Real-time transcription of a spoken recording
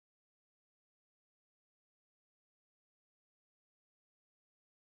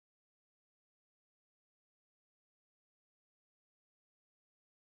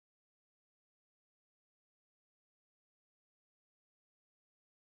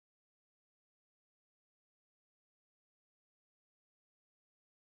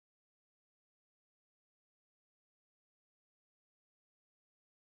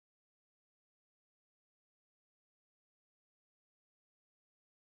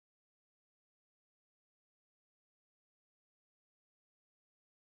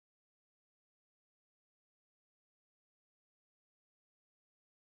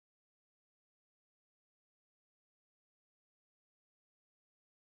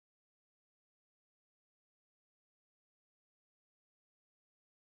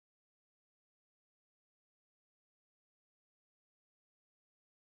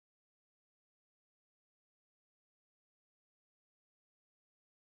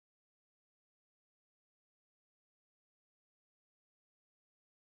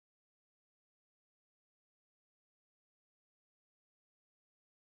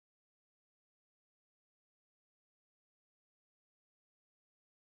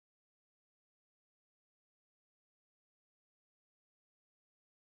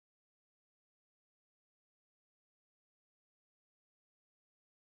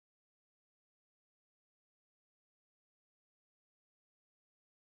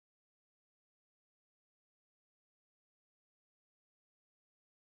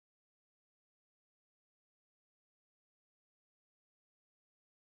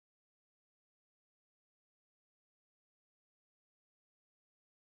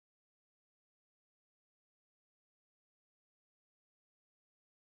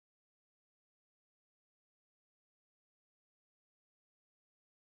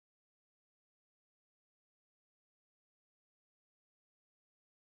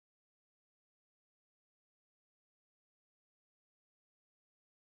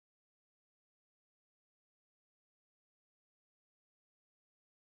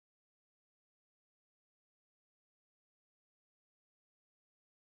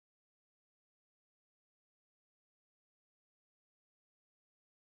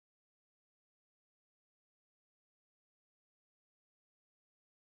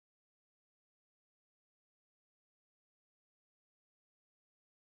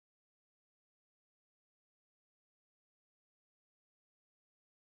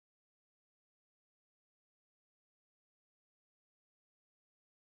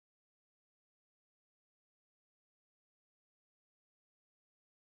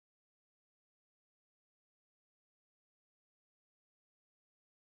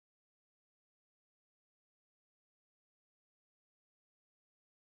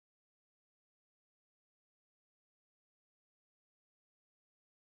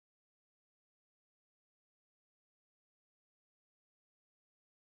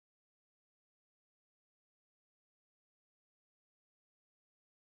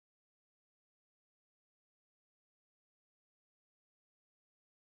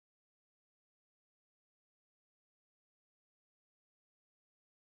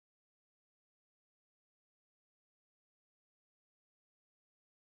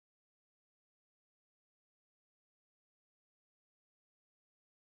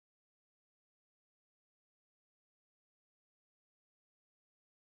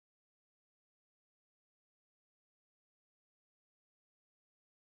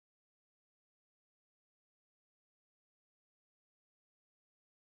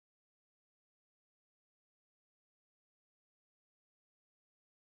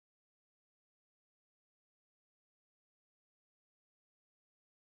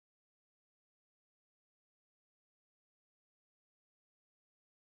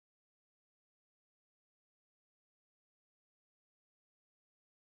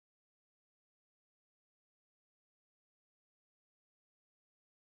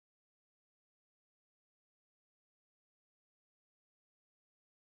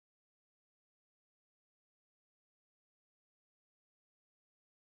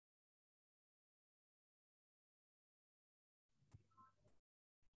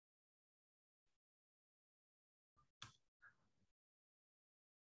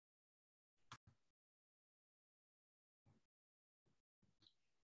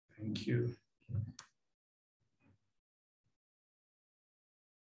Thank you.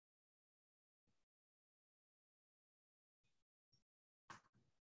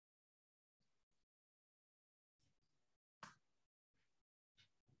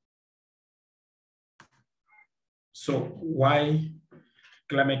 So why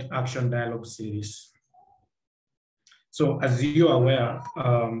Climate Action Dialogue Series? So as you are aware,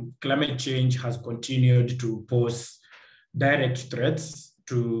 climate change has continued to pose direct threats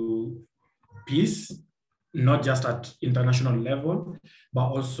to peace, not just at international level, but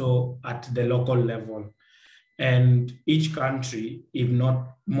also at the local level. And each country, if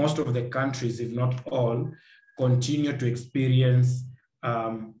not most of the countries, if not all, continue to experience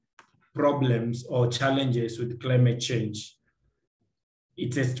problems or challenges with climate change.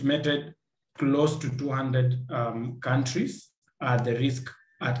 It's estimated close to 200 countries are at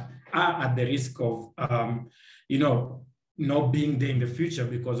the risk of not being there in the future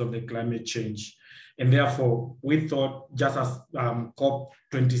because of the climate change. And therefore, we thought, just as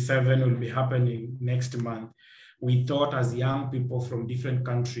COP27 will be happening next month, we thought as young people from different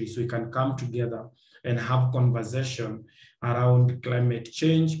countries, we can come together and have conversation around climate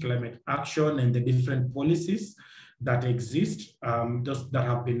change, climate action, and the different policies that exist, those that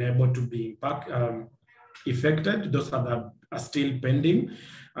have been able to be affected, those that are still pending.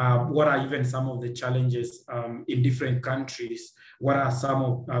 What are even some of the challenges in different countries? What are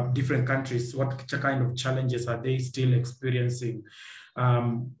some of different countries? What kind of challenges are they still experiencing?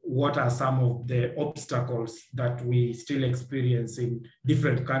 What are some of the obstacles that we still experience in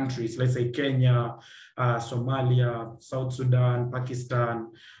different countries? Let's say Kenya, Somalia, South Sudan, Pakistan,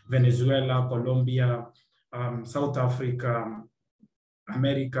 Venezuela, Colombia, South Africa,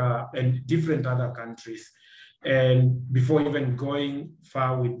 America, and different other countries. And before even going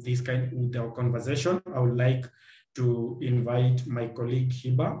far with with our conversation, I would like to invite my colleague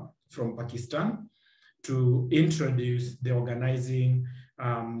Hiba from Pakistan to introduce the organizing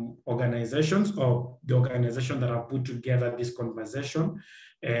organizations or the organization that have put together this conversation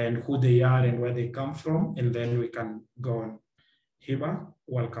and who they are and where they come from, and then we can go on. Hiba,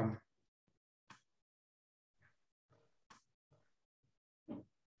 welcome.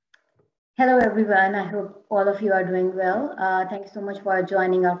 Hello, everyone. I hope all of you are doing well. Thank you so much for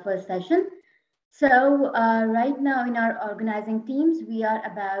joining our first session. So right now in our organizing teams, we are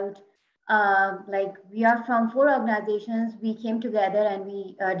about, we are from 4 organizations. We came together and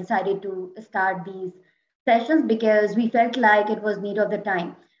we decided to start these sessions because we felt like it was need of the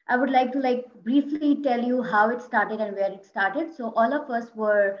time. I would like to briefly tell you how it started and where it started. So all of us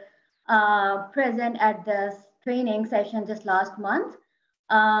were present at this training session just last month.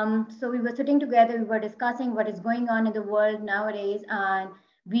 So we were sitting together, we were discussing what is going on in the world nowadays, and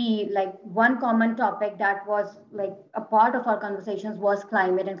we one common topic that was a part of our conversations was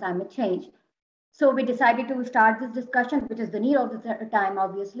climate and climate change. So we decided to start this discussion, which is the need of the time,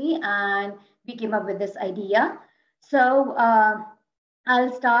 obviously, and we came up with this idea. So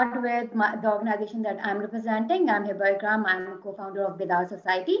I'll start with the organization that I'm representing. I'm Hiba Ikram. I'm a co-founder of Bedar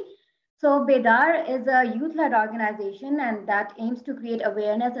Society. So Bedar is a youth-led organization and that aims to create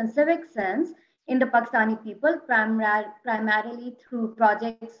awareness and civic sense in the Pakistani people, primarily through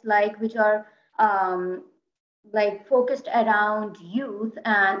projects which are focused around youth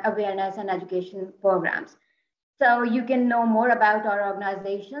and awareness and education programs. So you can know more about our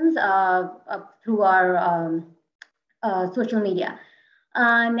organizations through our social media.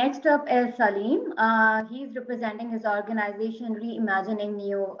 Next up is Salim. He's representing his organization, Reimagining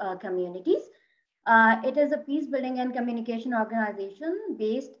New Communities. It is a peace building and communication organization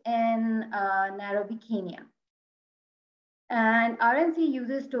based in Nairobi, Kenya. And RNC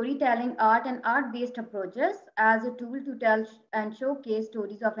uses storytelling, art, and art-based approaches as a tool to tell and showcase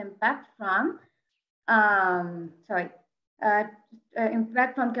stories of impact from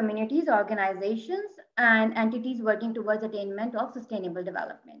impact from communities, organizations, and entities working towards attainment of sustainable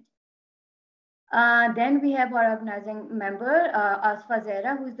development. Then we have our organizing member, Asfa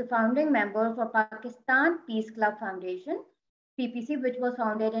Zehra, who is the founding member for Pakistan Peace Club Foundation, PPC, which was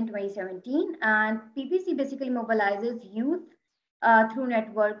founded in 2017. And PPC basically mobilizes youth through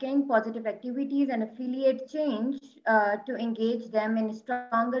networking, positive activities, and affiliate change to engage them in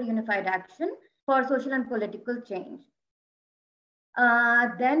stronger unified action for social and political change.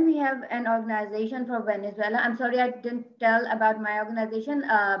 Then we have an organization for Venezuela. I'm sorry, I didn't tell about my organization.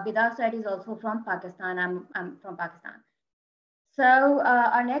 Bedar Society is also from Pakistan. I'm from Pakistan. So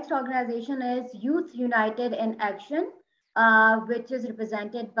our next organization is Youth United in Action, which is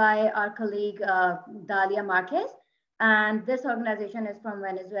represented by our colleague, Dalia Marquez. And this organization is from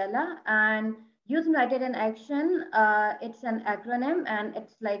Venezuela. And Youth United in Action, it's an acronym, and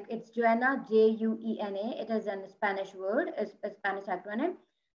it's JUENA, J-U-E-N-A. It is a Spanish word, a Spanish acronym.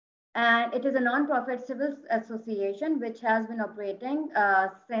 And it is a non-profit civil association which has been operating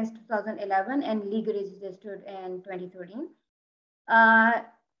since 2011 and legally registered in 2013.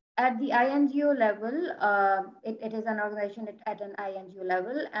 At the INGO level, it is an organization at an INGO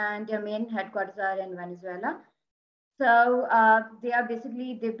level, and their main headquarters are in Venezuela. So they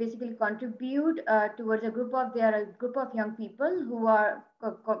basically contribute towards a group of young people who are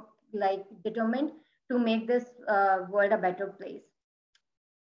determined to make this world a better place.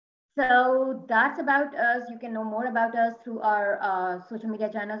 So that's about us. You can know more about us through our social media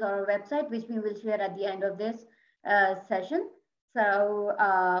channels or our website, which we will share at the end of this session. So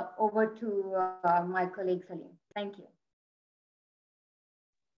over to my colleague Salim. Thank you.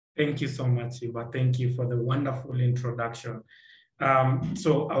 Thank you so much, Eva. Thank you for the wonderful introduction.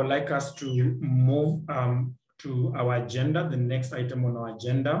 So I would like us to move to our agenda, the next item on our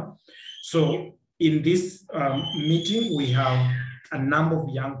agenda. So in this meeting, we have a number of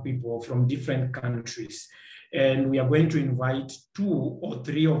young people from different countries, and we are going to invite 2 or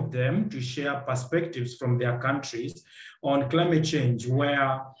 3 of them to share perspectives from their countries on climate change,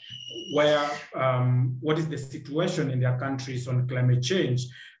 what is the situation in their countries on climate change,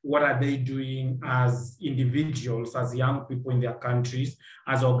 what are they doing as individuals, as young people in their countries,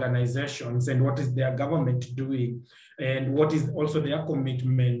 as organizations, and what is their government doing, and what is also their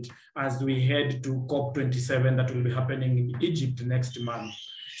commitment as we head to COP27 that will be happening in Egypt next month.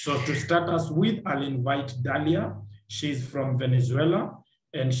 So to start us with, I'll invite Dalia. She's from Venezuela,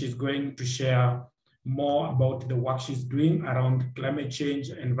 and she's going to share more about the work she's doing around climate change,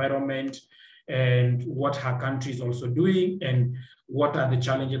 environment, and what her country is also doing, and what are the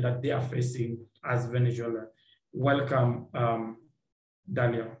challenges that they are facing as Venezuela. Welcome,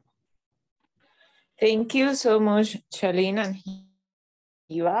 Dalia. Thank you so much, Charlene and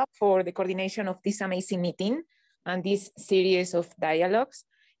Eva, for the coordination of this amazing meeting and this series of dialogues.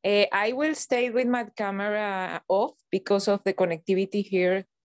 I will stay with my camera off because of the connectivity here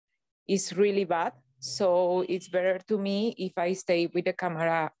is really bad. So it's better to me if I stay with the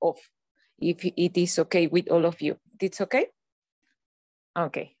camera off, if it is okay with all of you. It's okay?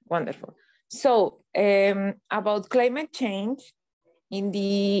 Okay, wonderful. So about climate change, in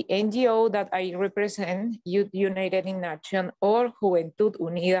the NGO that I represent, Youth United in Action, or Juventud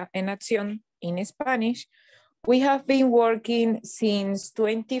Unida en Acción in Spanish, we have been working since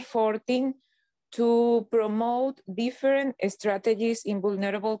 2014 to promote different strategies in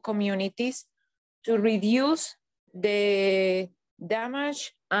vulnerable communities to reduce the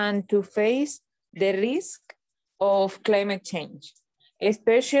damage and to face the risk of climate change,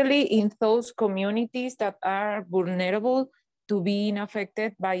 especially in those communities that are vulnerable to being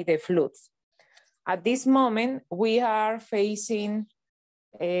affected by the floods. At this moment, we are facing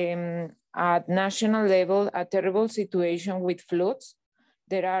at national level a terrible situation with floods.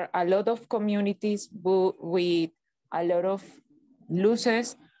 There are a lot of communities with a lot of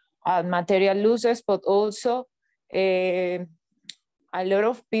losses, material losses, but also a lot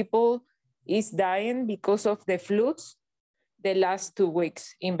of people is dying because of the floods the last 2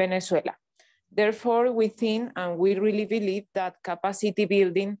 weeks in Venezuela. Therefore, we think and we really believe that capacity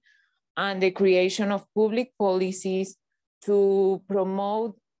building and the creation of public policies to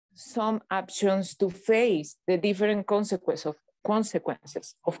promote some actions to face the different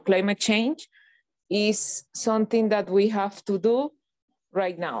consequences of climate change is something that we have to do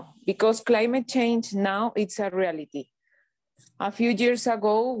right now, because climate change now it's a reality. A few years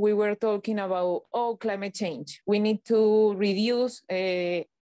ago, we were talking about, climate change. We need to reduce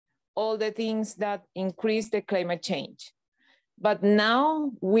all the things that increase the climate change. But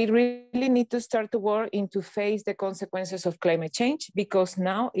now we really need to start to work to face the consequences of climate change, because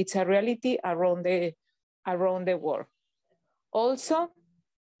now it's a reality around the world. Also,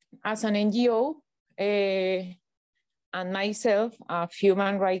 as an NGO and myself,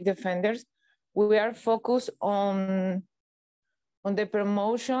 human rights defenders, we are focused on the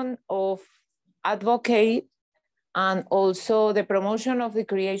promotion of advocate and also the promotion of the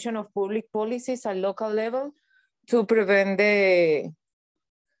creation of public policies at local level to prevent the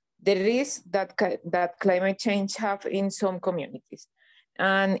risk that climate change have in some communities.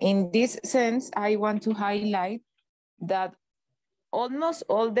 And in this sense, I want to highlight that almost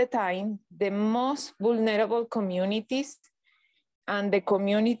all the time, the most vulnerable communities and the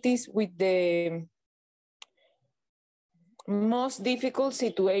communities with the most difficult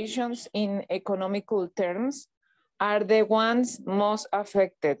situations in economical terms are the ones most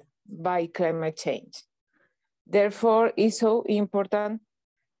affected by climate change. Therefore, it's so important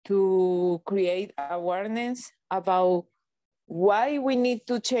to create awareness about why we need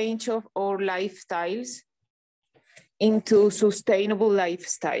to change our lifestyles into sustainable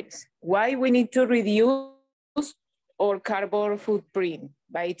lifestyles, why we need to reduce our carbon footprint,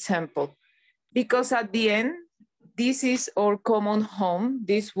 by example. Because at the end, this is our common home,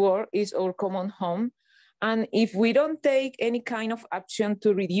 this world is our common home. And if we don't take any kind of action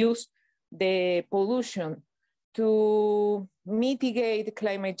to reduce the pollution, to mitigate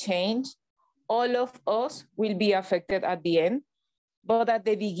climate change, all of us will be affected at the end. But at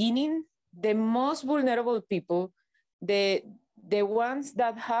the beginning, the most vulnerable people, the ones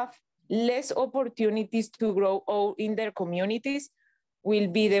that have less opportunities to grow in their communities, will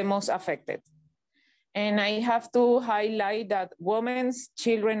be the most affected. And I have to highlight that women,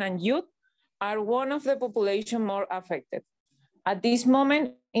 children, and youth are one of the population more affected. At this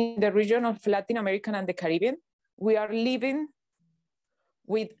moment, in the region of Latin America and the Caribbean, we are living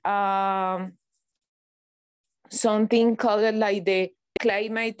with something called like the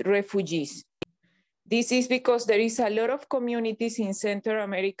climate refugees. This is because there is a lot of communities in Central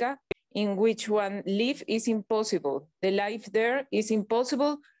America in which one live is impossible. The life there is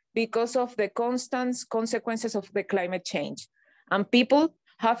impossible because of the constant consequences of the climate change. And people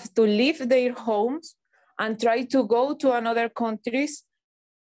have to leave their homes and try to go to another countries,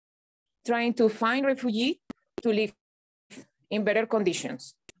 trying to find refugees to live in better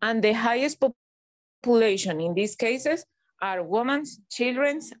conditions. And the highest population in these cases are women,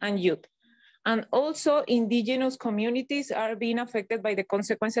 children, and youth. And also indigenous communities are being affected by the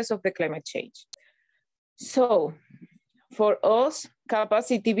consequences of the climate change. So for us,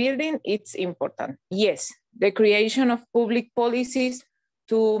 capacity building, it's important. Yes, the creation of public policies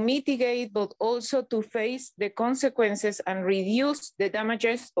to mitigate, but also to face the consequences and reduce the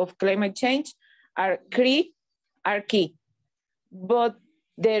damages of climate change are key. But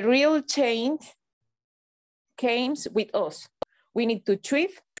the real change comes with us. We need to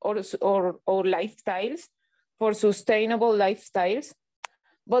shift our lifestyles for sustainable lifestyles,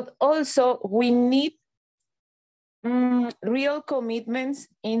 but also we need real commitments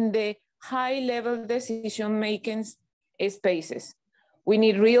in the high-level decision-making spaces. We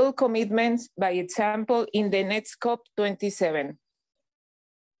need real commitments, by example, in the next COP27.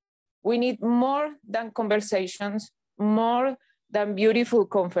 We need more than conversations, more than beautiful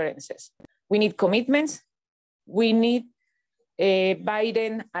conferences. We need commitments. We need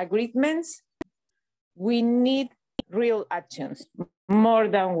Biden agreements. We need real actions, more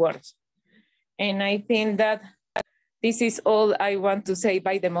than words. And I think that this is all I want to say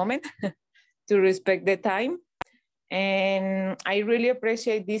by the moment to respect the time. And I really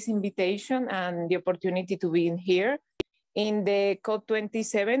appreciate this invitation and the opportunity to be in here. In the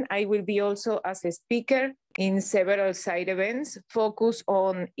COP27, I will be also as a speaker in several side events focused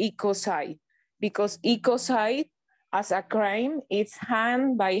on ecocide, because ecocide as a crime is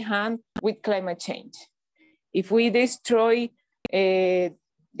hand by hand with climate change. If we destroy the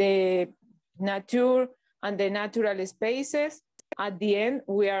nature and the natural spaces, at the end,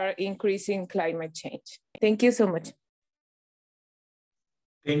 we are increasing climate change. Thank you so much.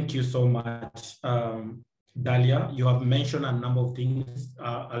 Thank you so much, Dalia. You have mentioned a number of things.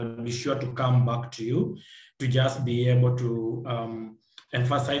 I'll be sure to come back to you to just be able to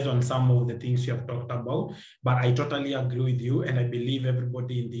emphasize on some of the things you have talked about, but I totally agree with you, and I believe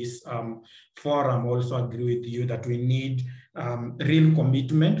everybody in this forum also agree with you that we need real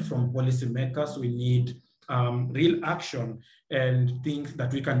commitment from policymakers. We need real action and things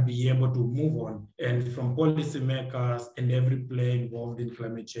that we can be able to move on, and from policymakers and every player involved in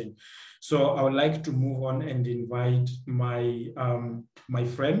climate change. So I would like to move on and invite my, my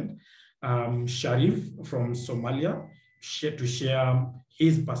friend, Sharif from Somalia, to share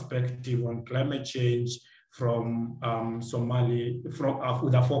his perspective on climate change from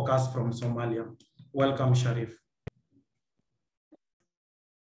with a focus from Somalia. Welcome, Sharif.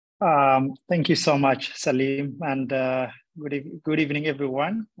 Thank you so much, Salim, and good evening,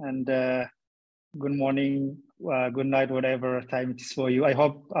 everyone, and good morning, good night, whatever time it is for you. I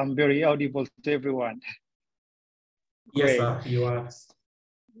hope I'm very audible to everyone. Yes, sir, you are.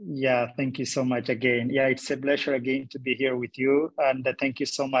 Yeah, thank you so much again. Yeah, it's a pleasure again to be here with you, and thank you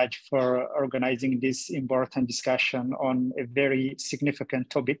so much for organizing this important discussion on a very significant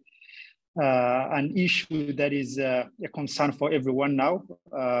topic. An issue that is a concern for everyone now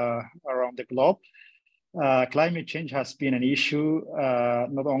around the globe. Climate change has been an issue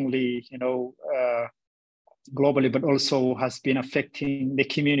not only globally, but also has been affecting the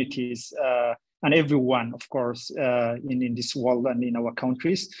communities and everyone, of course, in this world and in our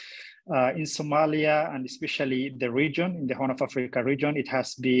countries. In Somalia, and especially the region, in the Horn of Africa region, it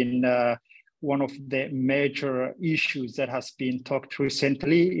has been one of the major issues that has been talked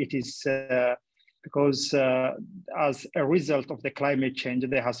recently. It is because as a result of the climate change,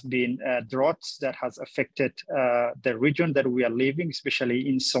 there has been droughts that has affected the region that we are living, especially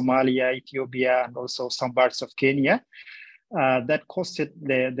in Somalia, Ethiopia, and also some parts of Kenya. That costed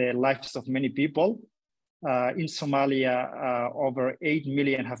the lives of many people. In Somalia, over 8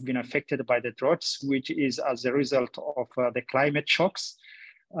 million have been affected by the droughts, which is as a result of the climate shocks.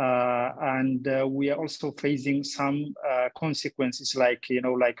 And we are also facing some consequences like,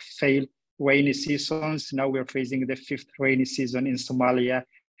 like failed rainy seasons. Now we're facing the 5th rainy season in Somalia.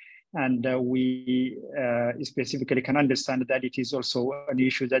 And we specifically can understand that it is also an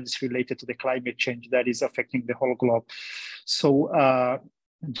issue that is related to the climate change that is affecting the whole globe. So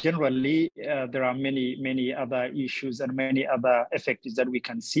generally, there are many other issues and many other effects that we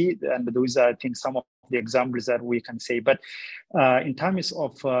can see. And those are, I think, some of the examples that we can say. But in terms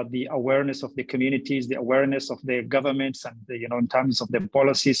of the awareness of the communities, the awareness of the governments, and in terms of the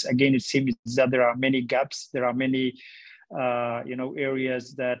policies, again, it seems that there are many gaps. There are many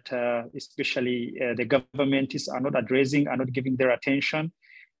areas that especially the governments are not addressing, are not giving their attention.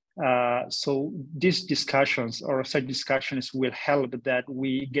 So these discussions or such discussions will help that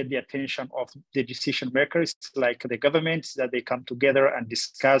we get the attention of the decision makers, like the governments, that they come together and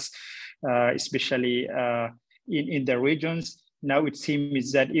discuss, especially in the regions. Now it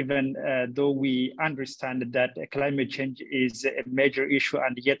seems that even though we understand that climate change is a major issue,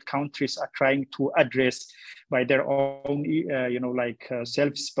 and yet countries are trying to address by their own,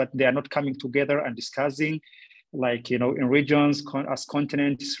 selves, but they are not coming together and discussing, like, in regions, as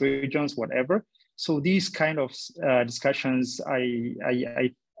continents, regions, whatever. So these kind of discussions,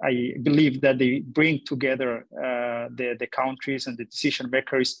 I believe that they bring together the countries and the decision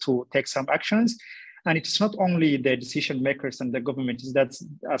makers to take some actions. And it's not only the decision makers and the governments that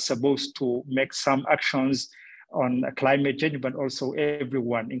are supposed to make some actions on climate change, but also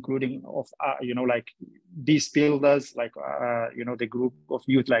everyone, including of like these builders, like the group of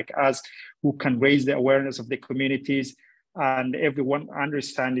youth like us, who can raise the awareness of the communities, and everyone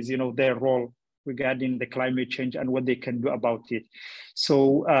understands their role regarding the climate change and what they can do about it.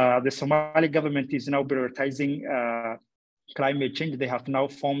 So the Somali government is now prioritizing climate change. They have now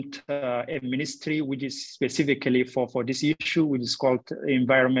formed a ministry which is specifically for this issue, which is called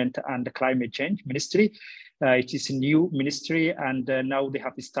Environment and Climate Change Ministry. It is a new ministry, and now they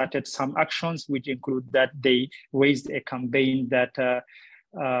have started some actions, which include that they raised a campaign that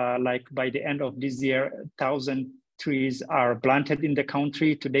like by the end of this year, 1,000 trees are planted in the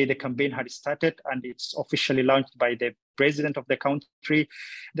country. Today, the campaign had started, and it's officially launched by the president of the country.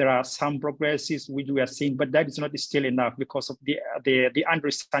 There are some progresses which we are seeing, but that is not still enough, because of the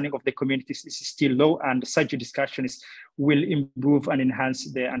understanding of the communities is still low, and such discussions will improve and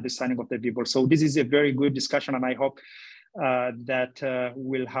enhance the understanding of the people. So this is a very good discussion, and I hope that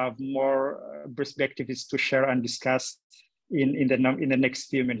we'll have more perspectives to share and discuss in the next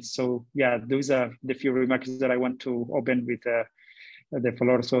few minutes. So yeah, those are the few remarks that I want to open with the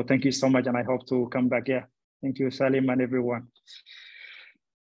floor. So thank you so much, and I hope to come back. Yeah, thank you, Salim, and everyone.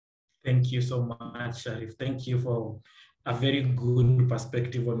 Thank you so much, Sharif. Thank you for a very good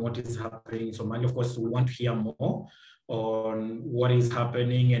perspective on what is happening in Somalia. Of course, we want to hear more on what is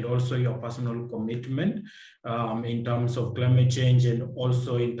happening, and also your personal commitment in terms of climate change, and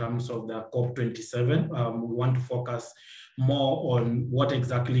also in terms of the COP27. We want to focus more on what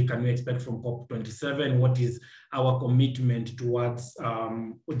exactly can we expect from COP27, what is our commitment towards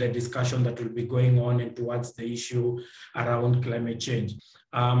the discussion that will be going on, and towards the issue around climate change.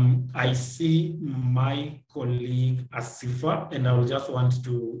 I see my colleague Asifa, and I will just want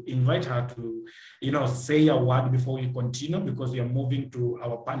to invite her to, say a word before we continue, because we are moving to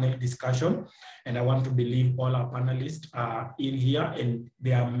our panel discussion, and I want to believe all our panelists are in here, and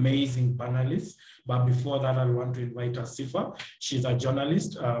they are amazing panelists. But before that, I want to invite Asifa. She's a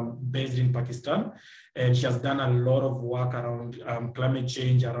journalist based in Pakistan, and she has done a lot of work around climate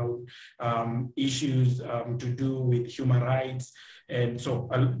change, around issues to do with human rights. And so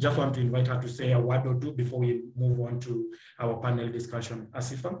I just want to invite her to say a word or two before we move on to our panel discussion.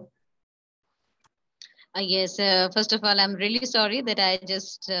 Asifa? Yes, first of all, I'm really sorry that I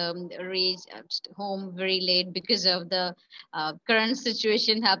just reached home very late because of the current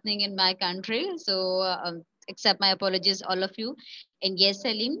situation happening in my country. So accept my apologies, all of you. And yes,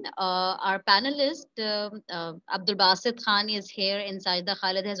 Salim, our panelist, Abdul Basit Khan, is here, and Sajda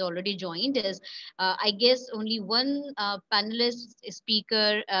Khalid has already joined us. I guess only one panelist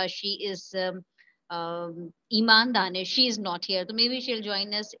speaker, she is Iman Danish. She is not here, so maybe she'll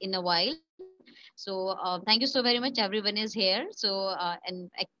join us in a while. So thank you so very much. Everyone is here. So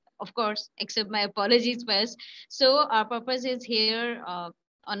of course, accept my apologies first. So our purpose is here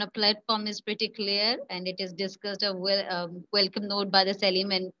on a platform is pretty clear, and it is discussed a welcome note by the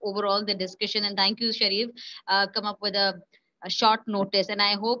Salim and overall the discussion. And thank you, Sharif, come up with a short notice. And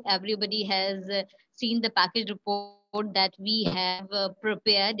I hope everybody has seen the package report that we have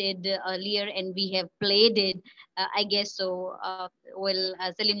prepared it earlier, and we have played it. I guess so. Well,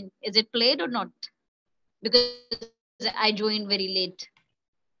 Salim, is it played or not? Because I joined very late.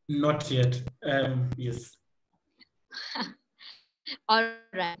 Not yet. Yes. All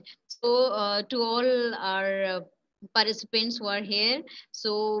right. So to all our participants who are here,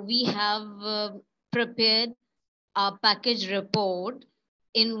 so we have prepared a package report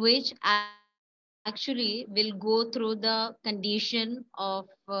in which actually we'll go through the condition of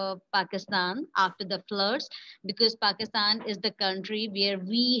Pakistan after the floods, because Pakistan is the country where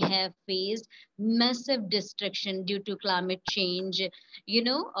we have faced massive destruction due to climate change. You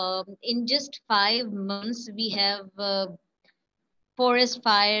know, in just 5 months, we have forest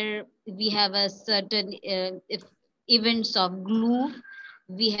fire, we have a certain events of glue,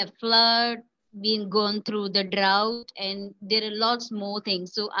 we have flood, been gone through the drought, and there are lots more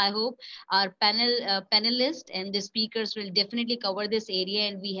things. So I hope our panelists and the speakers will definitely cover this area,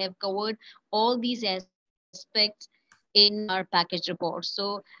 and we have covered all these aspects in our package report.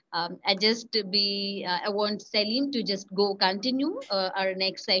 So I just I want Salim to just go continue our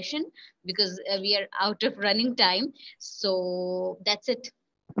next session, because we are out of running time. So that's it.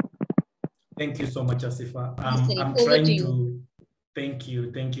 Thank you so much, Asifa. I'm Over trying to you.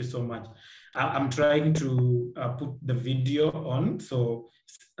 to, thank you so much. I'm trying to put the video on, so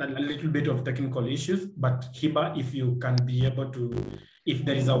a little bit of technical issues, but Hiba, if you can be able to, if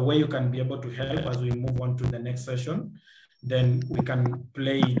there is a way you can be able to help as we move on to the next session, then we can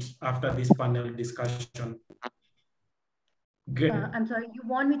play it after this panel discussion. Good. I'm sorry, you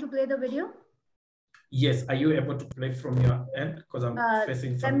want me to play the video? Yes, are you able to play from your end? Because I'm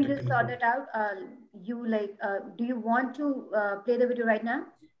facing some Let me technical... just sort it out. Do you want to play the video right now?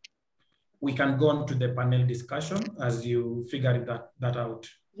 We can go on to the panel discussion as you figure that out.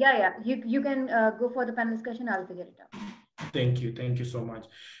 Yeah. You can go for the panel discussion. I'll figure it out. Thank you so much.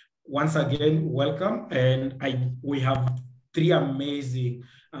 Once again, welcome. And we have three amazing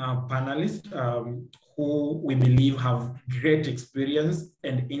panelists who we believe have great experience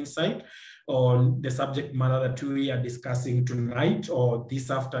and insight on the subject matter that we are discussing tonight, or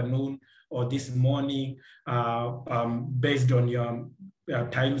this afternoon, or this morning, based on your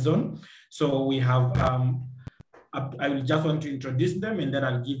time zone. So we have, I will just want to introduce them, and then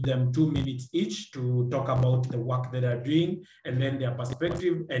I'll give them 2 minutes each to talk about the work that they're doing and then their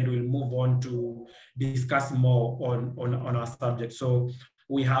perspective, and we'll move on to discuss more on our subject. So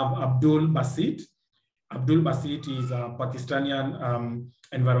we have Abdul Basit. Abdul Basit is a Pakistani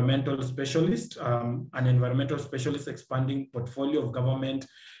environmental specialist, an environmental specialist expanding portfolio of government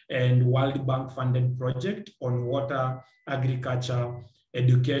and World Bank funded project on water, agriculture,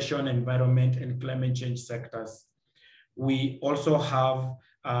 education, environment, and climate change sectors. We also have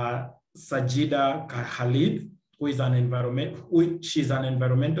Sajida Khalid, who is she's an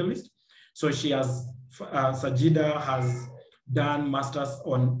environmentalist. So she has, Sajida has done masters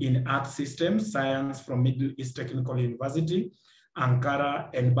in earth systems science from Middle East Technical University, Ankara,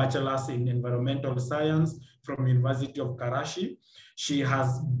 and bachelor's in environmental science from University of Karachi. She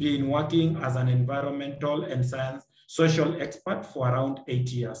has been working as an environmental and science social expert for around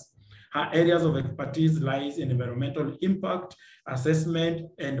 8 years. Her areas of expertise lies in environmental impact, assessment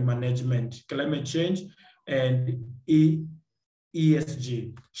and management, climate change, and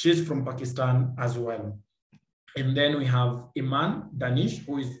ESG. She's from Pakistan as well. And then we have Iman Danish,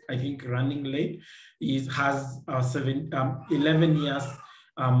 who is, I think, running late. He has 11 years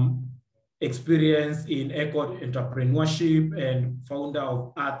experience in eco-entrepreneurship and founder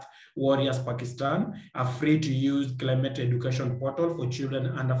of Earth Warriors Pakistan, a free-to-use climate education portal for children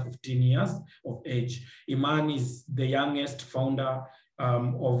under 15 years of age. Iman is the youngest founder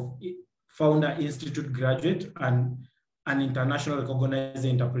Founder Institute graduate and an international recognized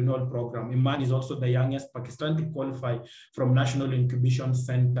entrepreneurial program. Iman is also the youngest Pakistan to qualify from National Incubation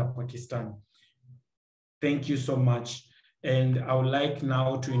Center, Pakistan. Thank you so much. And I would like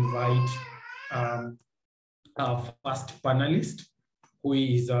now to invite our first panelist, who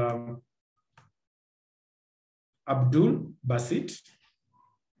is Abdul Basit.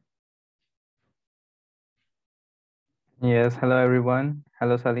 Yes, hello everyone.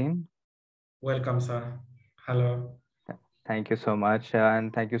 Hello, Salim. Welcome, sir. Hello. Thank you so much.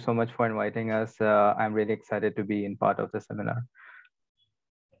 And thank you so much for inviting us. I'm really excited to be in part of the seminar.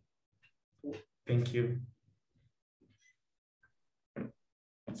 Thank you.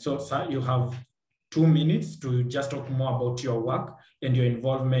 So, sir, you have 2 minutes to just talk more about your work and your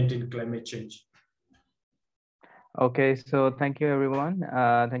involvement in climate change. Okay, so thank you, everyone.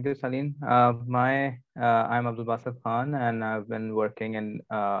 Thank you, Salim. I'm Abdul Basit Khan, and I've been working in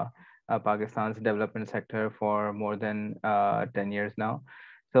Pakistan's development sector for more than 10 years now.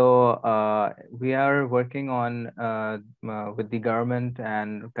 So we are working on with the government,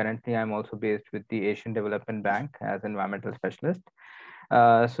 and currently I'm also based with the Asian Development Bank as environmental specialist. We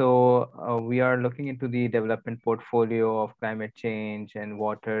are looking into the development portfolio of climate change and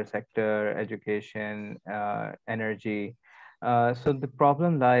water sector, education, energy. So the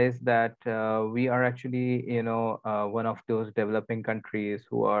problem lies that we are actually, one of those developing countries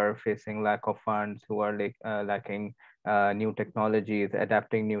who are facing lack of funds, who are lacking new technologies,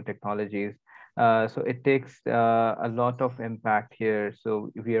 adapting new technologies. So it takes a lot of impact here.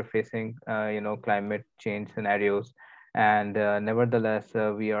 So we are facing, climate change scenarios. And nevertheless,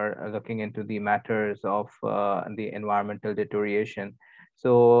 we are looking into the matters of the environmental deterioration.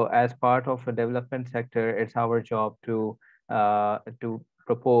 So as part of a development sector, it's our job to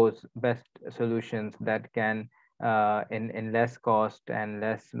propose best solutions that can, in less cost and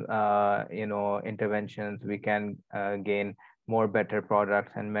less, interventions, we can gain more better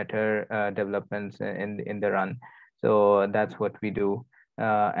products and better developments in the run. So that's what we do.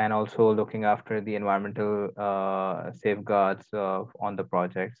 And also looking after the environmental safeguards on the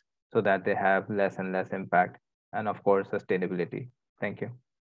projects so that they have less and less impact, and of course, sustainability. Thank you.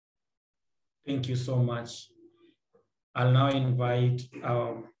 Thank you so much. I'll now invite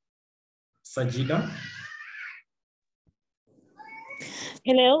Sajida.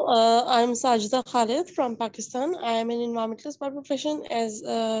 Hello, I'm Sajida Khalid from Pakistan. I am an environmentalist by profession, as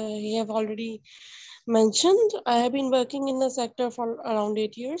he have already mentioned. I have been working in the sector for around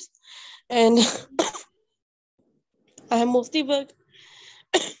 8 years, and I have mostly worked,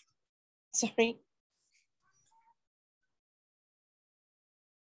 sorry.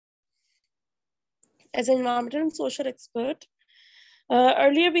 As an environmental and social expert.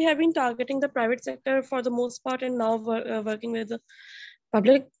 Earlier, we have been targeting the private sector for the most part, and now working with the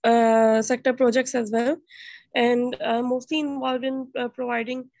public sector projects as well. And mostly involved in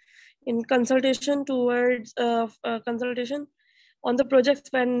providing in consultation towards consultation on the projects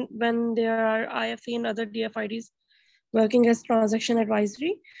when there are IFE and other DFIDs working as transaction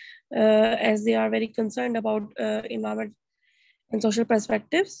advisory, as they are very concerned about environment and social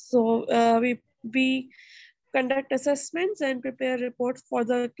perspectives. So we conduct assessments and prepare reports for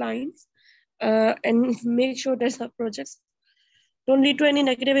the clients and make sure that the projects don't lead to any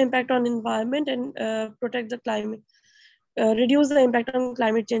negative impact on environment and protect the climate, reduce the impact on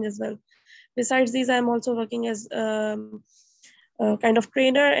climate change as well. Besides these, I'm also working as a kind of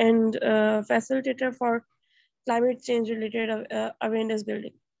trainer and facilitator for climate change related awareness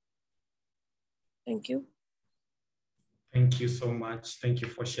building. Thank you. Thank you so much. Thank you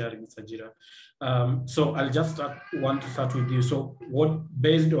for sharing, Sajida. So I'll just want to start with you. So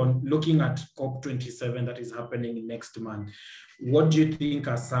based on looking at COP27 that is happening next month, what do you think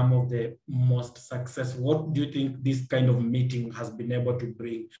are some of the most successful? What do you think this kind of meeting has been able to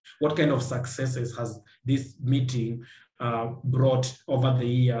bring? What kind of successes has this meeting brought over the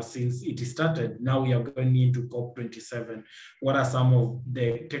year since it started? Now we are going into COP27. What are some of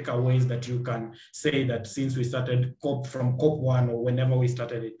the takeaways that you can say that since we started from COP1 or whenever we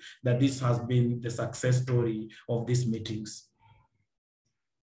started it, that this has been the success story of these meetings?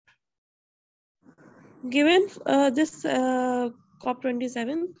 Given this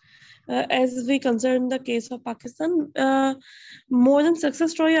COP27, as we concern the case of Pakistan, more than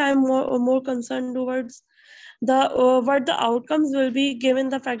success story, I'm more concerned towards what the outcomes will be, given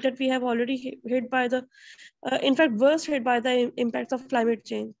the fact that we have already hit by the, in fact, worst hit by the impacts of climate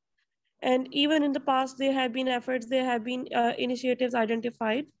change. And even in the past, there have been efforts, there have been initiatives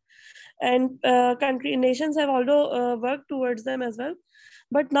identified, and nations have also worked towards them as well.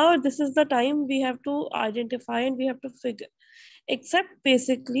 But now this is the time we have to identify and we have to accept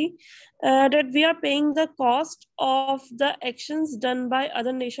basically that we are paying the cost of the actions done by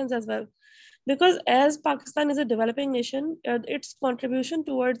other nations as well. Because as Pakistan is a developing nation, its contribution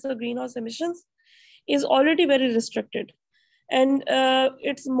towards the greenhouse emissions is already very restricted. And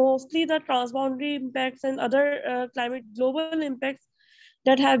it's mostly the transboundary impacts and other global impacts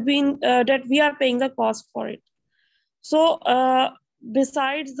that have been, that we are paying the cost for it. So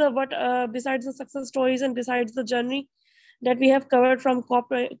besides the success stories and besides the journey that we have covered from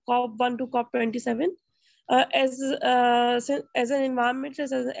COP1 to COP27, as an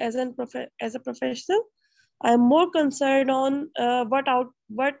environmentalist, as a professional, I'm more concerned on what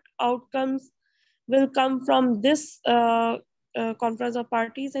outcomes will come from this conference of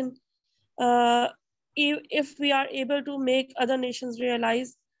parties, and if we are able to make other nations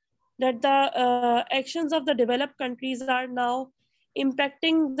realize that the actions of the developed countries are now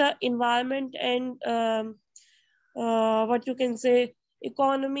impacting the environment and what you can say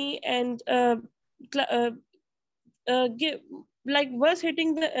economy, and like was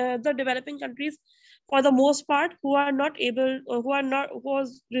hitting the developing countries for the most part, who are not able,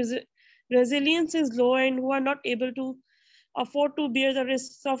 whose resilience is low, and who are not able to afford to bear the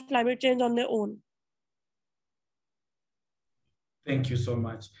risks of climate change on their own. Thank you so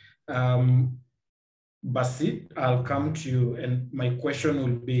much. Basit, I'll come to you, and my question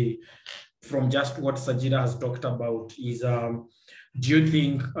will be, from just what Sajida has talked about, is do you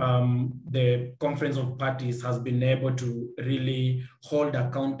think the Conference of Parties has been able to really hold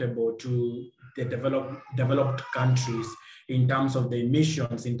accountable to the developed countries in terms of the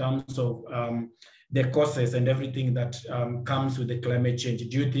emissions, in terms of the causes and everything that comes with the climate change?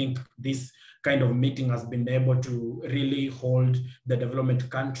 Do you think this kind of meeting has been able to really hold the development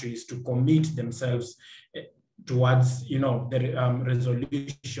countries to commit themselves towards, you know, the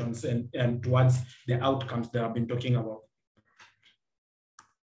resolutions and towards the outcomes that I've been talking about?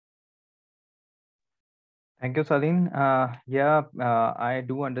 Thank you, Salim. I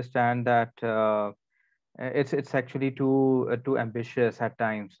do understand that it's actually too ambitious at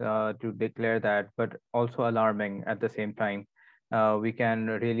times to declare that, but also alarming at the same time. We can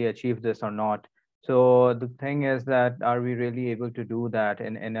really achieve this or not. So the thing is that, are we really able to do that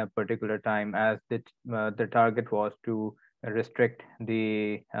in a particular time, as the target was to restrict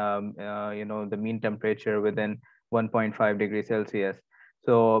the the mean temperature within 1.5 degrees Celsius.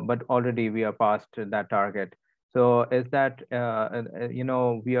 So, but already we are past that target. So is that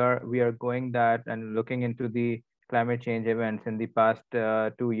we are going that and looking into the climate change events in the past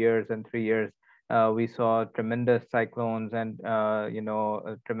 2 years and 3 years. We saw tremendous cyclones and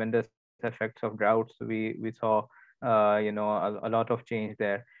tremendous effects of droughts. We saw a lot of change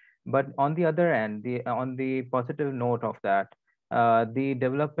there. But on the other end, on the positive note of that, the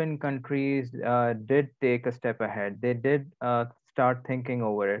developing countries did take a step ahead. They did start thinking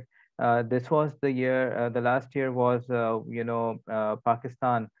over it. This was the year, the last year was,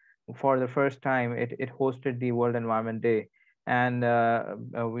 Pakistan, for the first time, it hosted the World Environment Day. And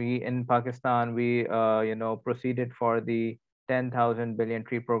we in Pakistan, we proceeded for the 10,000 billion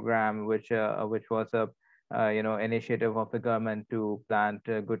tree program, which was a initiative of the government to plant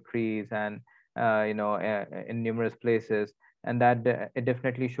good trees and in numerous places, and that it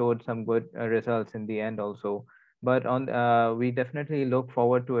definitely showed some good results in the end also. But we definitely look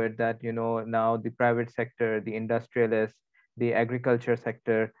forward to it that now the private sector, the industrialists, the agriculture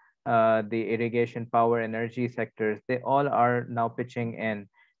sector, the irrigation, power, energy sectors, they all are now pitching in.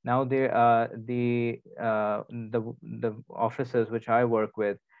 Now the offices which I work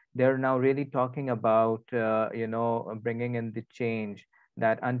with, they're now really talking about bringing in the change,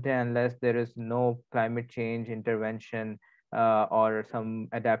 that until unless there is no climate change intervention or some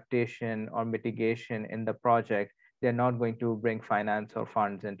adaptation or mitigation in the project, they're not going to bring finance or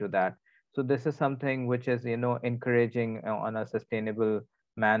funds into that. So this is something which is encouraging on a sustainable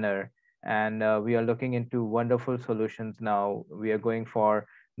manner, and we are looking into wonderful solutions now. We are going for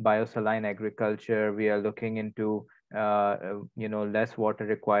biosaline agriculture. We are looking into less water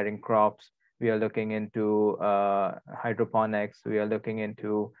requiring crops. We are looking into hydroponics. We are looking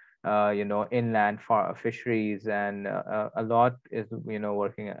into inland fisheries, and a lot is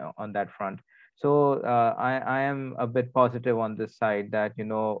working on that front. So I am a bit positive on this side that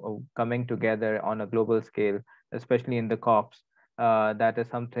coming together on a global scale, especially in the COPs, that is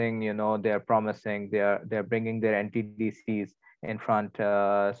something they are promising. They're bringing their NTDCs in front,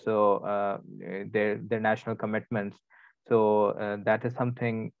 their national commitments. So that is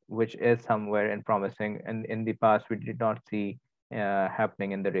something which is somewhere in promising, and in the past we did not see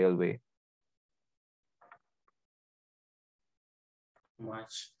happening in the real way.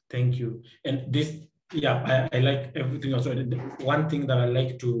 Much. Thank you. And this, yeah, I like everything also. One thing that I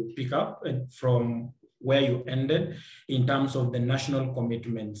like to pick up from where you ended in terms of the national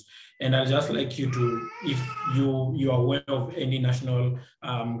commitments. And I'd just like you to, if you are aware of any national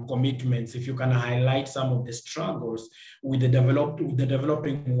commitments, if you can highlight some of the struggles with the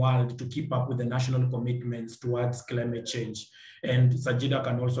developing world to keep up with the national commitments towards climate change. And Sajida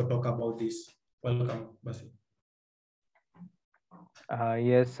can also talk about this. Welcome, Basit.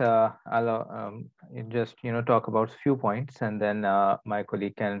 Yes, I'll just talk about a few points, and then my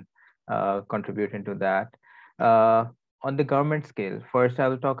colleague can contribute into that. On the government scale, first I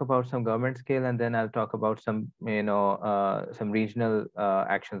will talk about some government scale, and then I'll talk about some, some regional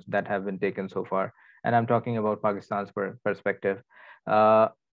actions that have been taken so far. And I'm talking about Pakistan's perspective.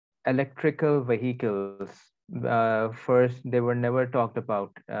 Electrical vehicles, first, they were never talked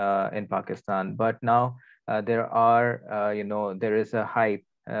about in Pakistan, but now there are, there is a hype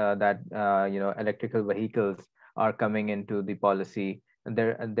that, electrical vehicles are coming into the policy.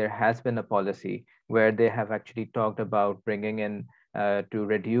 There has been a policy where they have actually talked about bringing in to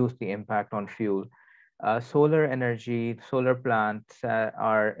reduce the impact on fuel. Solar energy, solar plants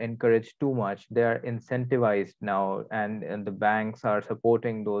are encouraged too much. They are incentivized now, and the banks are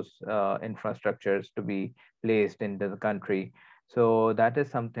supporting those infrastructures to be placed into the country. So that is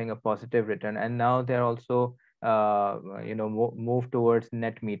something, a positive return. And now they're also, move towards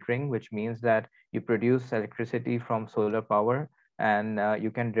net metering, which means that you produce electricity from solar power, and you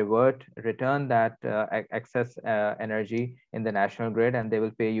can return that excess energy in the national grid, and they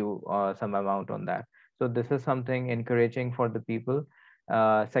will pay you some amount on that. So this is something encouraging for the people.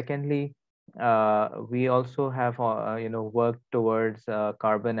 Secondly, we also have, worked towards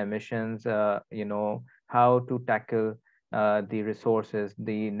carbon emissions, how to tackle the resources,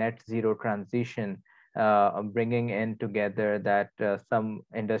 the net zero transition, bringing in together that some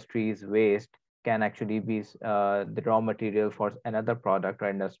industries' waste can actually be the raw material for another product or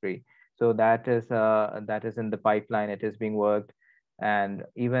industry. So that is in the pipeline. It is being worked. And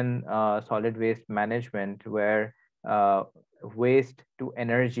even solid waste management, where waste to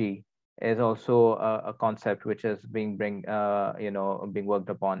energy is also a concept which is being being worked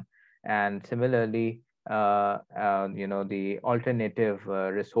upon. And similarly, the alternative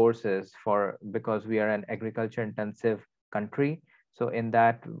resources, because we are an agriculture intensive country. So in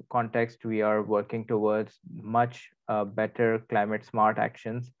that context, we are working towards much better climate smart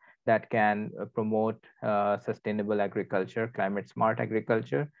actions that can promote sustainable agriculture, climate smart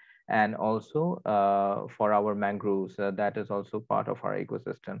agriculture, and also for our mangroves, that is also part of our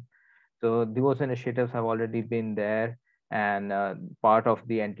ecosystem. So those initiatives have already been there and part of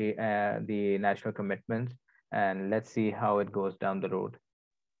the national commitments. And let's see how it goes down the road.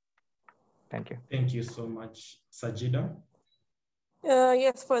 Thank you. Thank you so much, Sajida.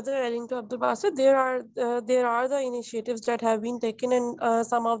 Yes, further adding to Abdul Basit, there are the initiatives that have been taken, and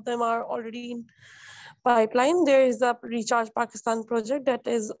some of them are already in pipeline. There is the Recharge Pakistan project that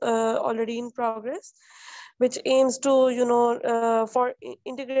is already in progress, which aims to, for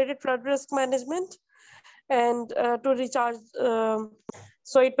integrated flood risk management and to recharge.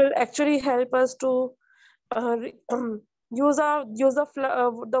 So it will actually help us to use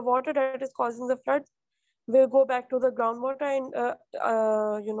the water that is causing the flood will go back to the groundwater and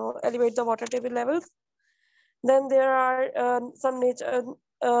elevate the water table levels. Then there are some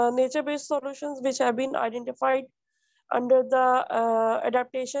nature-based solutions which have been identified under the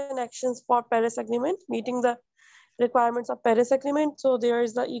adaptation actions for Paris Agreement, meeting the requirements of Paris Agreement. So there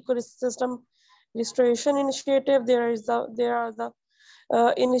is the ecosystem restoration initiative. There are the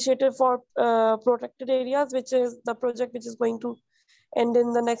initiative for protected areas, which is the project which is going to end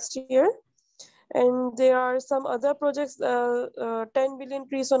in the next year. And there are some other projects, 10 billion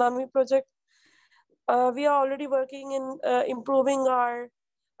pre-tsunami project. We are already working in improving our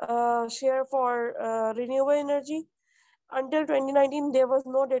share for renewable energy. Until 2019, there was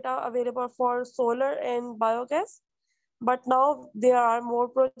no data available for solar and biogas, but now there are more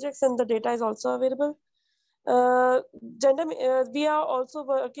projects and the data is also available. We are also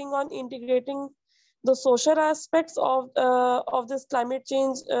working on integrating the social aspects of this climate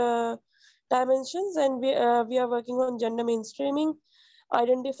change dimensions, and we are working on gender mainstreaming,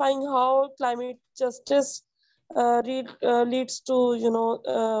 identifying how climate justice leads to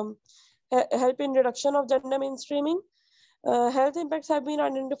help in reduction of gender mainstreaming. Health impacts have been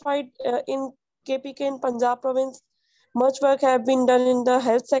identified in KPK in Punjab province. Much work have been done in the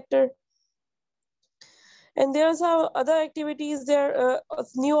health sector. And there are some other activities there.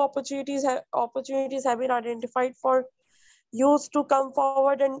 New opportunities have been identified for youth to come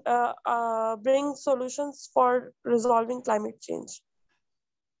forward and bring solutions for resolving climate change.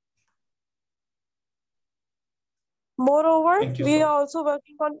 Moreover, we are also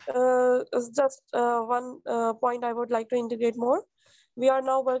working on just one point I would like to integrate more. We are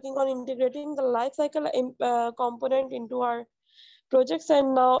now working on integrating the life cycle component into our projects,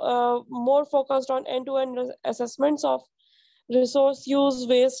 and now more focused on end-to-end assessments of resource use,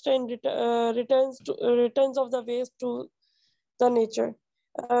 waste, and returns of the waste to the nature,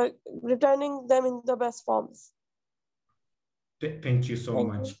 returning them in the best forms. Thank you so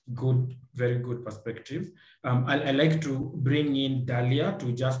much. Good, very good perspective. I like to bring in Dalia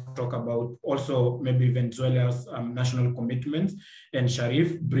to just talk about also maybe Venezuela's national commitments, and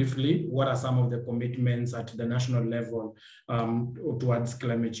Sharif, briefly, what are some of the commitments at the national level towards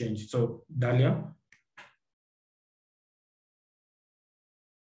climate change? So Dalia.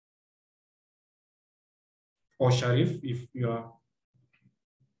 Or Sharif, if you are.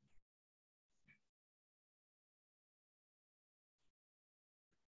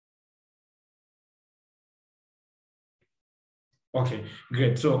 Okay,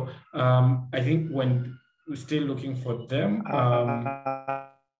 great. So I think when we're still looking for them,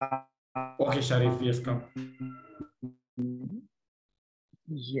 okay, Sharif, yes, come.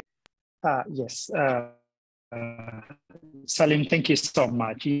 Yeah. Yes. Salim, thank you so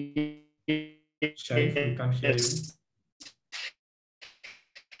much. Sharif, we can't hear you.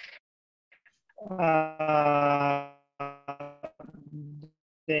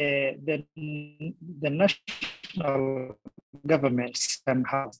 The national governments can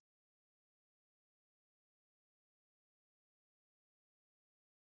have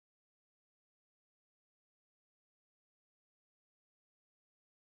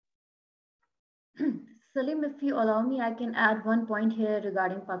Salim, if you allow me, I can add one point here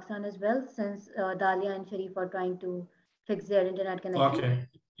regarding Pakistan as well, since Dalia and Sharif are trying to fix their internet connection. Okay,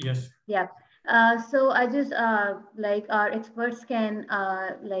 yes. Yeah. So I just like our experts can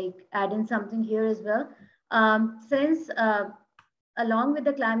like add in something here as well. Since along with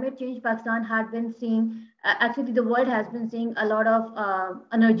the climate change, Pakistan had been seeing, actually the world has been seeing a lot of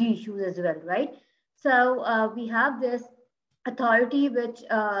energy issues as well, right? So we have this authority which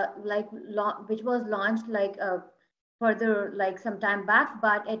which was launched like further like some time back,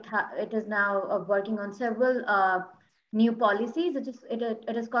 but it is now working on several new policies.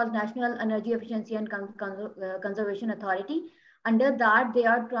 It is called National Energy Efficiency and Conservation Authority. Under that, they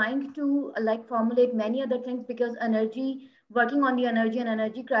are trying to like formulate many other things, because energy, working on the energy and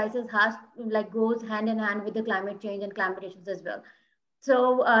energy crisis has like goes hand in hand with the climate change and climate issues as well.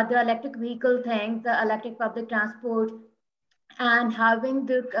 So the electric vehicle thing, the electric public transport, and having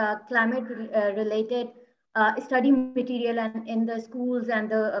the climate related study material and in the schools and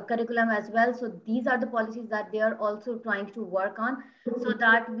the curriculum as well. So these are the policies that they are also trying to work on, so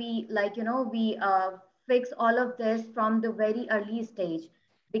that we we fix all of this from the very early stage.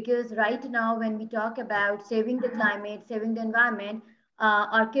 Because right now when we talk about saving the climate, saving the environment,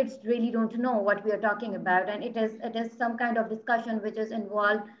 our kids really don't know what we are talking about, and it is some kind of discussion which is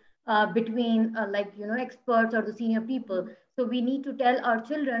involved between experts or the senior people. So we need to tell our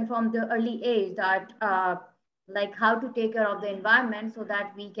children from the early age that like how to take care of the environment, so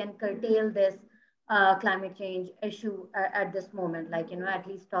that we can curtail this climate change issue at this moment, like at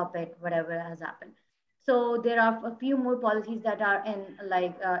least stop it, whatever has happened. So there are a few more policies that are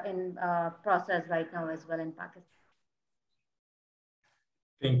in process right now as well in Pakistan.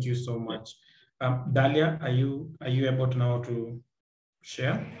 Thank you so much. Dalia, are you able to now to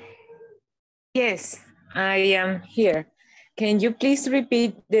share? Yes, I am here. Can you please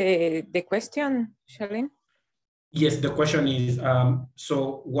repeat the question, Shalin? Yes, the question is,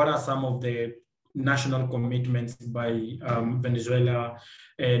 so what are some of the national commitments by Venezuela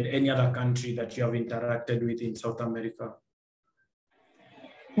and any other country that you have interacted with in South America?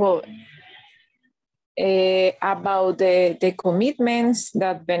 Well, about the commitments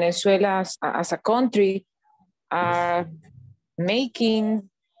that Venezuela as a country are making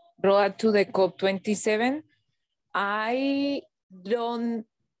brought to the COP27, I don't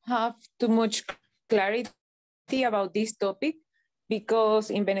have too much clarity about this topic, because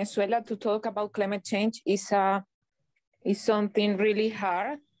in Venezuela to talk about climate change is something really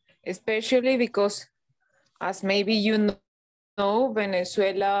hard, especially because, as maybe you know,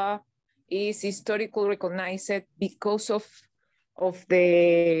 Venezuela is historically recognized because of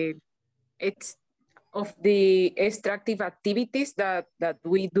the extractive activities that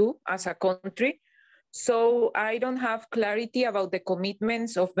we do as a country. So I don't have clarity about the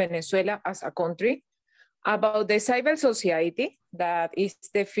commitments of Venezuela as a country. About the civil society, that is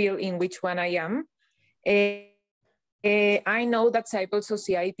the field in which one I am. I know that civil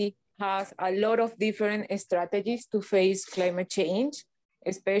society has a lot of different strategies to face climate change.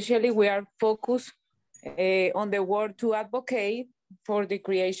 Especially we are focused on the work to advocate for the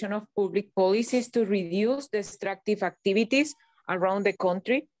creation of public policies to reduce the extractive activities around the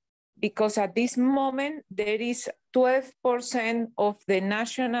country, because at this moment there is 12% of the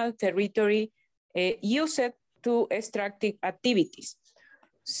national territory used to extractive activities.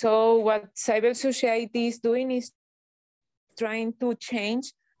 So what civil society is doing is trying to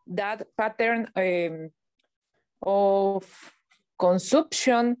change that pattern of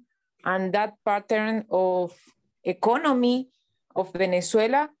consumption and that pattern of economy of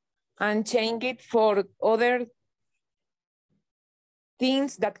Venezuela and change it for other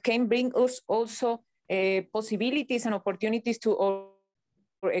things that can bring us also possibilities and opportunities to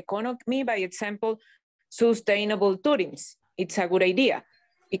our economy. By example, sustainable tourism. It's a good idea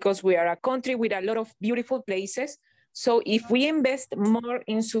because we are a country with a lot of beautiful places. So if we invest more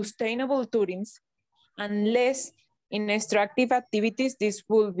in sustainable tourism and less in extractive activities, this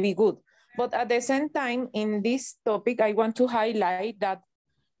will be good. But at the same time, in this topic, I want to highlight that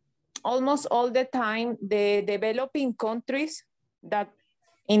almost all the time, the developing countries, that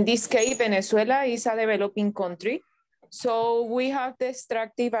in this case, Venezuela is a developing country. So we have the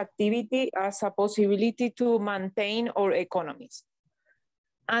extractive activity as a possibility to maintain our economies.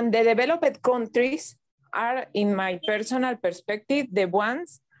 And the developed countries are, in my personal perspective, the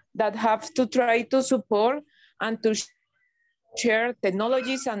ones that have to try to support and to share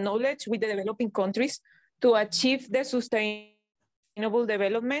technologies and knowledge with the developing countries to achieve the sustainable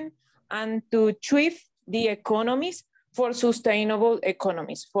development and to shift the economies for sustainable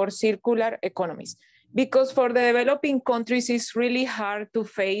economies, for circular economies. Because for the developing countries, it's really hard to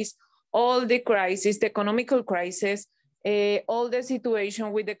face all the crises, the economical crisis, all the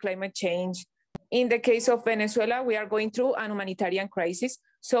situation with the climate change. In the case of Venezuela, we are going through an humanitarian crisis.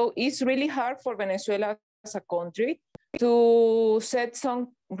 So it's really hard for Venezuela as a country to set some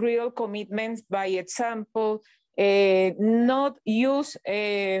real commitments, by example, not use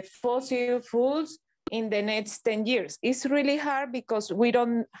fossil fuels in the next 10 years. It's really hard because we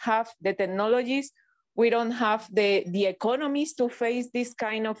don't have the technologies, we don't have the economies to face this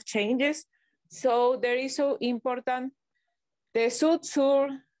kind of changes. So there is so important the South-Sur,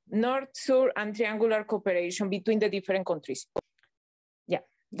 North-Sur, and triangular cooperation between the different countries. Yeah,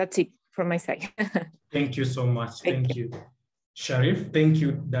 that's it from my side. Thank you so much. Thank you. Sharif, thank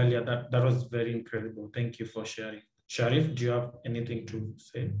you, Dalia. That was very incredible. Thank you for sharing. Sharif, do you have anything to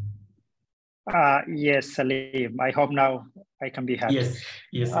say? Yes, Salim. I hope now I can be heard. Yes,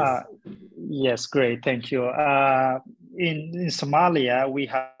 yes. Yes, great. Thank you. In Somalia, we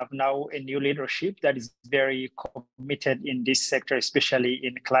have now a new leadership that is very committed in this sector, especially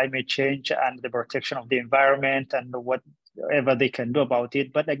in climate change and the protection of the environment and whatever they can do about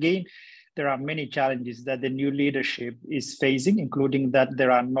it. But again, there are many challenges that the new leadership is facing, including that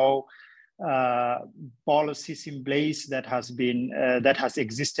there are no policies in place that has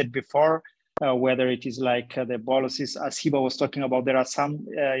existed before. Whether it is like the policies, as Hiba was talking about, there are some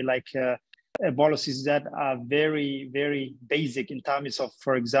policies that are very, very basic in terms of,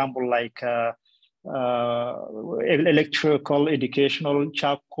 for example, like electrical, educational,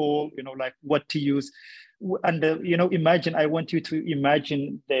 charcoal, like what to use. And, imagine, I want you to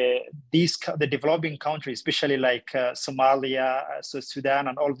imagine the developing countries, especially like Somalia, Sudan,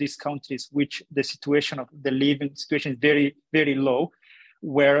 and all these countries, which the situation of the living situation is very, very low,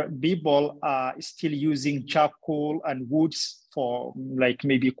 where people are still using charcoal and woods for like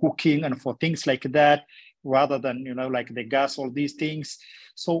maybe cooking and for things like that, rather than, like the gas, all these things.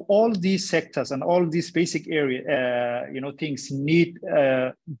 So all these sectors and all these basic area, things need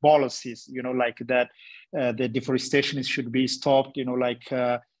policies, like that. The deforestation should be stopped,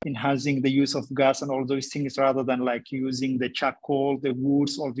 enhancing the use of gas and all those things, rather than like using the charcoal, the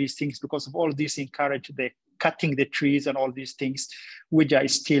woods, all these things, because of all these encourage the cutting the trees and all these things, which are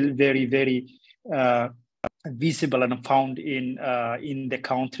still very, very visible and found in the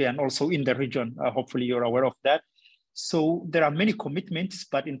country and also in the region. Hopefully you're aware of that. So there are many commitments,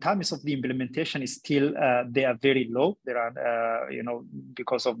 but in terms of the implementation, is still they are very low. There are,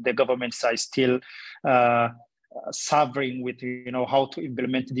 because of the governments are still suffering with, how to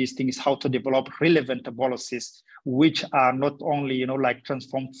implement these things, how to develop relevant policies, which are not only, like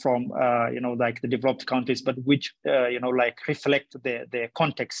transformed from, like the developed countries, but which, like reflect the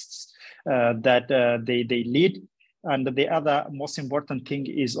contexts that they lead. And the other most important thing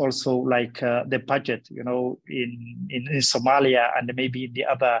is also like the budget, in Somalia and maybe in the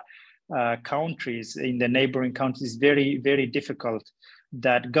other countries, in the neighboring countries, very, very difficult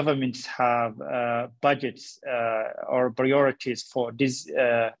that governments have budgets or priorities for this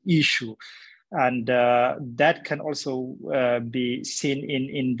issue. And that can also be seen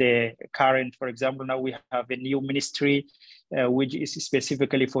in the current, for example, now we have a new ministry which is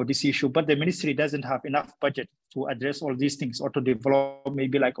specifically for this issue, but the ministry doesn't have enough budget to address all these things, or to develop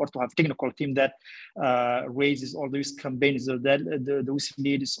maybe like, or to have technical team that raises all these campaigns, that those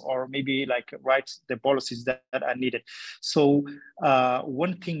needs, or maybe like writes the policies that are needed. So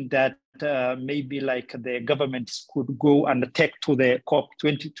one thing that maybe like the governments could go and take to the COP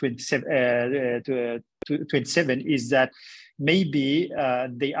 2027 is that maybe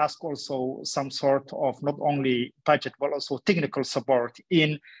they ask also some sort of not only budget, but also technical support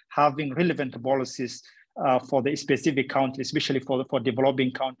in having relevant policies for the specific countries, especially for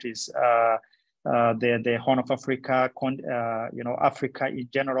developing countries, the Horn of Africa, Africa in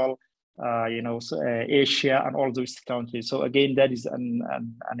general, Asia and all those countries. So again, that is an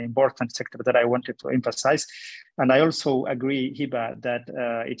important sector that I wanted to emphasize. And I also agree, Hiba, that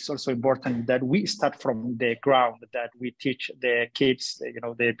it's also important that we start from the ground, that we teach the kids,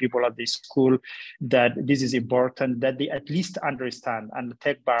 the people at the school, that this is important, that they at least understand and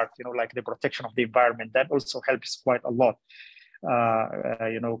take part, like the protection of the environment. That also helps quite a lot.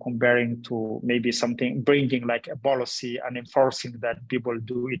 Comparing to maybe something, bringing like a policy and enforcing that people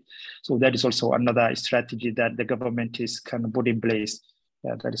do it. So that is also another strategy that the government can put in place.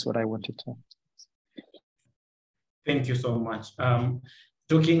 Yeah, that is what I wanted to. Thank you so much.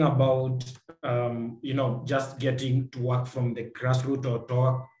 Talking about, just getting to work from the grassroots or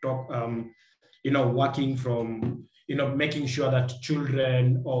working from, making sure that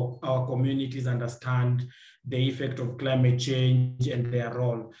children or our communities understand the effect of climate change and their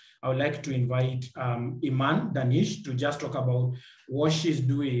role. I would like to invite Iman Danish to just talk about what she's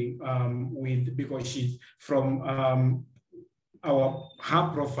doing because she's from her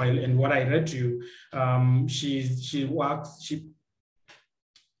profile and what I read to you.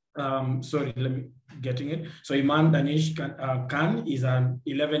 Sorry, let me getting it. So Iman Danish Khan is an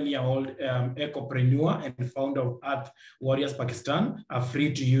 11-year-old ecopreneur and founder of Earth Warriors Pakistan, a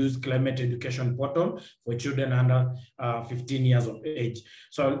free-to-use climate education portal for children under 15 years of age.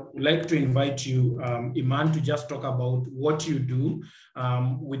 So I'd like to invite you, Iman, to just talk about what you do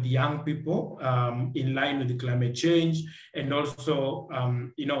with young people in line with the climate change, and also,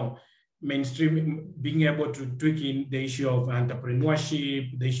 mainstream, being able to tweak in the issue of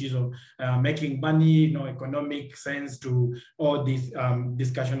entrepreneurship, the issues of making money, economic sense to all this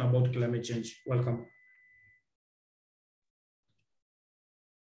discussion about climate change. Welcome.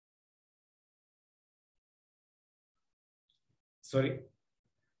 Sorry.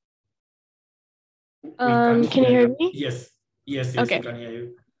 Can you hear me? Yes, Okay. we can hear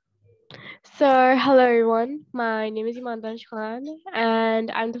you. So, hello everyone. My name is Iman Danish Khan, and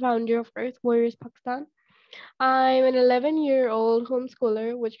I'm the founder of Earth Warriors Pakistan. I'm an 11-year-old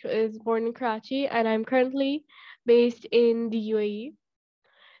homeschooler, which is born in Karachi, and I'm currently based in the UAE.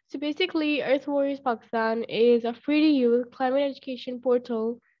 So basically, Earth Warriors Pakistan is a free-to-use climate education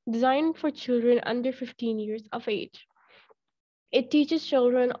portal designed for children under 15 years of age. It teaches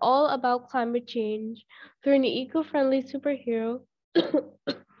children all about climate change through an eco-friendly superhero.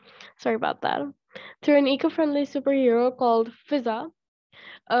 Sorry about that. Through an eco-friendly superhero called Fizza,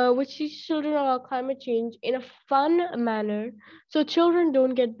 which teaches children about climate change in a fun manner so children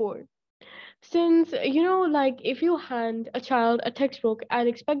don't get bored. Since, like if you hand a child a textbook and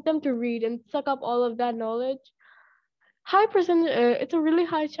expect them to read and suck up all of that knowledge, it's a really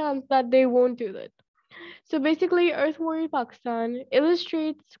high chance that they won't do that. So basically, Earth Warrior Pakistan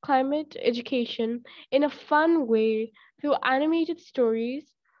illustrates climate education in a fun way through animated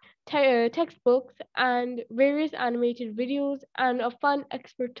stories, textbooks, and various animated videos, and a fun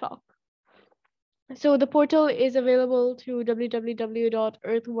expert talk. So the portal is available to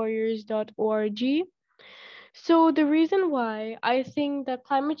www.earthwarriors.org. So the reason why I think that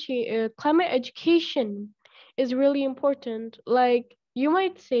climate education is really important, like you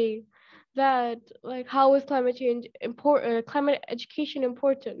might say that, like, how is climate change important? Climate education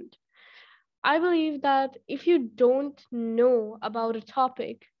important? I believe that if you don't know about a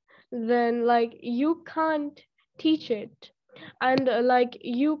topic, then like you can't teach it, and like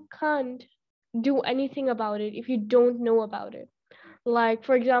you can't do anything about it if you don't know about it. Like,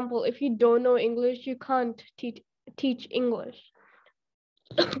 for example, if you don't know English, you can't teach English.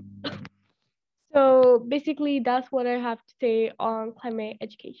 So basically, that's what I have to say on climate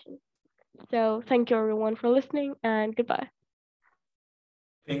education. So thank you everyone for listening, and goodbye.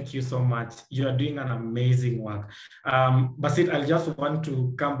 Thank you so much. You are doing an amazing work. Basit, I just want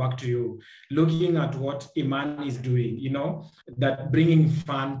to come back to you. Looking at what Iman is doing, that bringing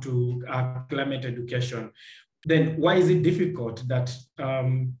fun to climate education, then why is it difficult that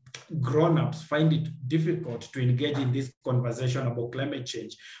grown-ups find it difficult to engage in this conversation about climate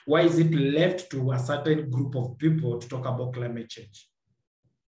change? Why is it left to a certain group of people to talk about climate change?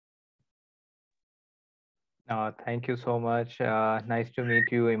 Thank you so much. Nice to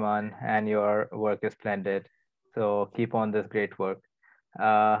meet you, Iman, and your work is splendid. So keep on this great work.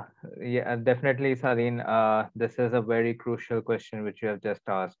 Yeah, definitely, Saleen, this is a very crucial question which you have just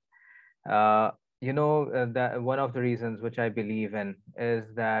asked. That one of the reasons which I believe in is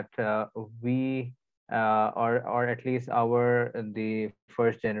that we or at least the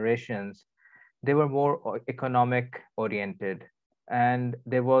first generations, they were more economic oriented, and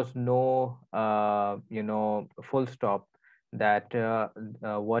there was no full stop that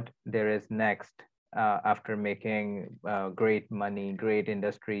what there is next after making great money, great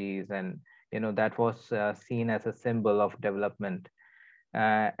industries, and that was seen as a symbol of development.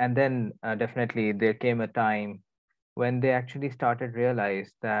 And then definitely there came a time when they actually started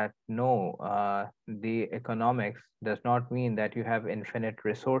realize that no, the economics does not mean that you have infinite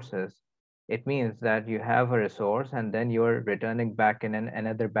resources. It means that you have a resource and then you're returning back in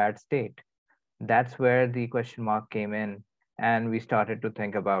another bad state. That's where the question mark came in, and we started to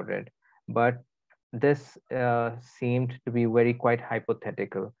think about it. But this seemed to be very quite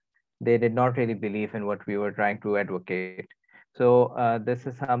hypothetical. They did not really believe in what we were trying to advocate. So this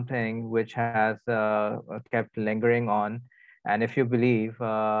is something which has kept lingering on. And if you believe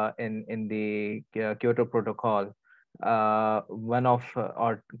in the Kyoto Protocol, one of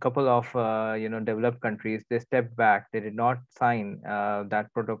or couple of developed countries, they stepped back. They did not sign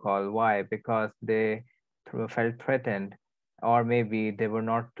that protocol. Why? Because they felt threatened, or maybe they were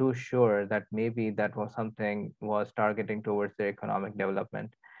not too sure that maybe that was something was targeting towards their economic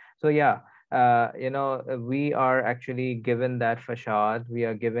development. So yeah, we are actually given that facade. We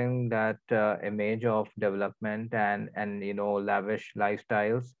are given that image of development and lavish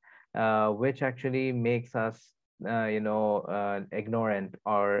lifestyles, which actually makes us ignorant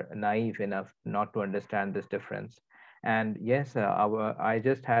or naive enough not to understand this difference. And yes, I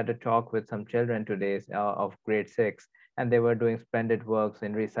just had a talk with some children today of grade 6, and they were doing splendid works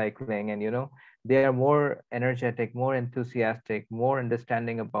in recycling, and they are more energetic, more enthusiastic, more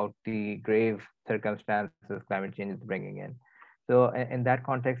understanding about the grave circumstances climate change is bringing in. So in that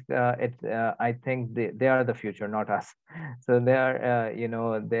context, I think they are the future, not us. So they are,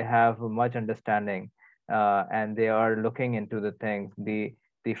 they have much understanding, and they are looking into the things, the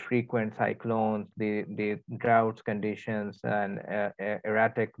frequent cyclones, the droughts conditions, and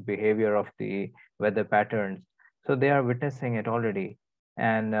erratic behavior of the weather patterns. So they are witnessing it already,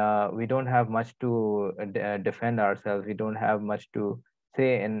 and we don't have much to defend ourselves. We don't have much to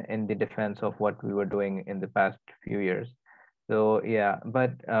say in the defense of what we were doing in the past few years. So yeah,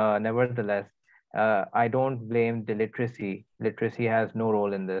 but nevertheless, I don't blame the literacy. Literacy has no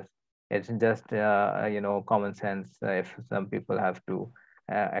role in this. It's just common sense if some people have to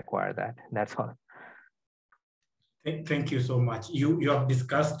acquire that. That's all. Thank you so much. You have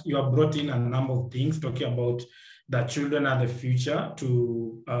discussed, you have brought in a number of things talking about that children are the future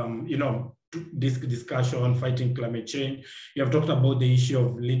to, this discussion, fighting climate change. You have talked about the issue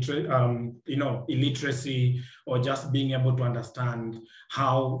of illiteracy, or just being able to understand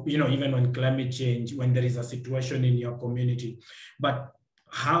how, even when climate change, when there is a situation in your community. But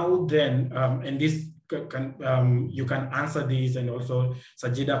how then, and this you can answer this, and also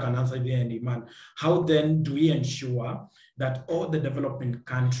Sajida can answer this, and Iman, how then do we ensure that all the developing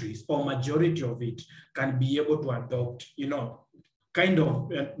countries, or majority of it, can be able to adopt, kind of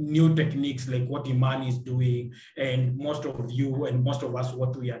new techniques like what Iman is doing, and most of you and most of us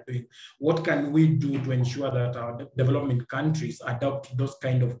what we are doing? What can we do to ensure that our developing countries adopt those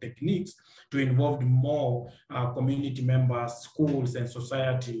kind of techniques to involve more community members, schools, and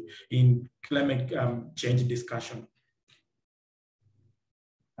society in climate change discussion?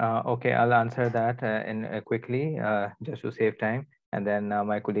 Okay, I'll answer that quickly, just to save time, and then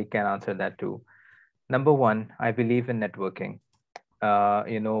my colleague can answer that too. Number one, I believe in networking.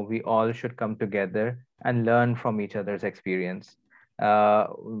 We all should come together and learn from each other's experience.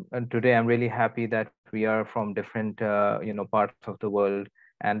 And today, I'm really happy that we are from different, parts of the world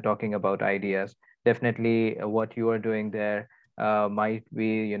and talking about ideas. Definitely, what you are doing there might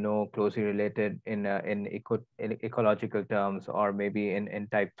be, closely related in ecological terms, or maybe in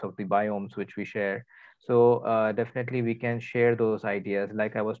types of the biomes which we share. So definitely, we can share those ideas.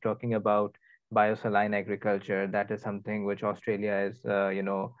 Like I was talking about biosaline agriculture, that is something which Australia is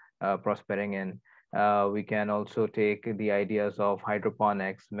prospering in. We can also take the ideas of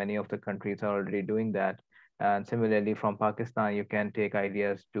hydroponics. Many of the countries are already doing that, and similarly from Pakistan you can take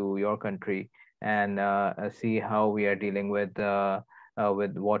ideas to your country and see how we are dealing with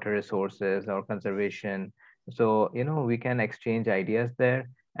water resources or conservation. So we can exchange ideas there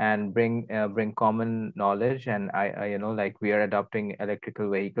and bring common knowledge. And I like we are adopting electrical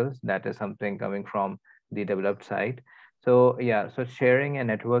vehicles, that is something coming from the developed side. So yeah, so sharing and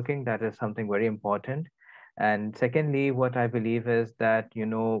networking, that is something very important. And secondly, what I believe is that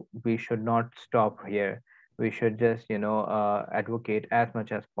we should not stop here. We should just advocate as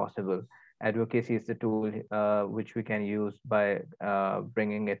much as possible. Advocacy is the tool which we can use by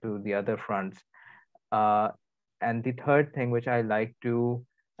bringing it to the other fronts. And the third thing, which I like to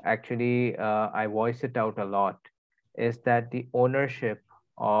actually, I voice it out a lot, is that the ownership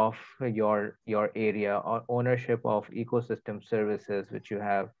of your area, or ownership of ecosystem services which you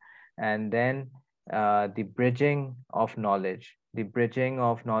have, and then the bridging of knowledge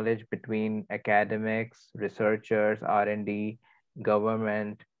between academics, researchers, R&D,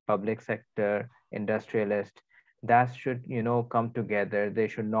 government, public sector, industrialist, that should, come together. They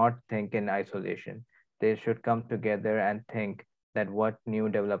should not think in isolation. They should come together and think that what new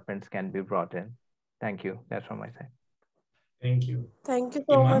developments can be brought in. Thank you. That's from my side. Thank you. Thank you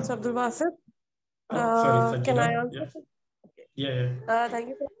so Iman? much, Abdul Basit. Oh, sorry, Can I Sajida? answer? Yeah. Thank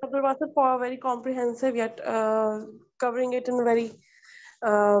you, Abdul Basit, for a very comprehensive yet covering it in a very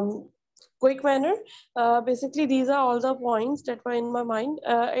quick manner. Basically, these are all the points that were in my mind.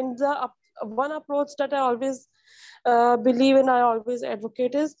 And the one approach that I always believe in, I always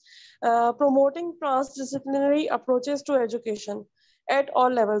advocate, is promoting transdisciplinary approaches to education at all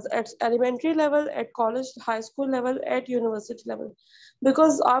levels, at elementary level, at college, high school level, at university level.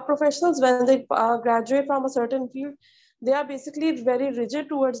 Because our professionals, when they graduate from a certain field, they are basically very rigid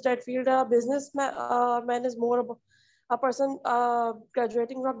towards that field. A businessman man is more about, a person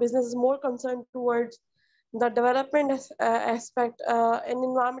graduating from business is more concerned towards the development aspect, and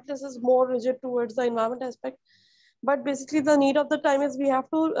environmentalist is more rigid towards the environment aspect. But basically the need of the time is we have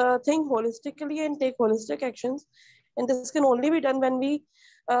to think holistically and take holistic actions. And this can only be done when we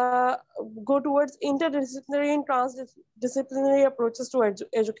go towards interdisciplinary and transdisciplinary approaches to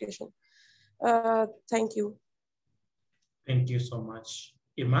education. Thank you. Thank you so much.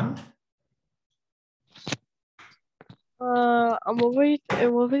 Iman? What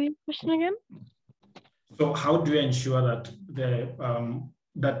was your question again? So how do you ensure that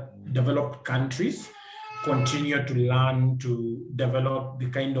that developed countries continue to learn to develop the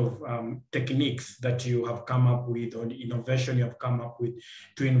kind of techniques that you have come up with, or the innovation you have come up with,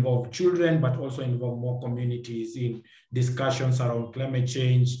 to involve children, but also involve more communities in discussions around climate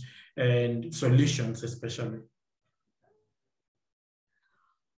change and solutions, especially?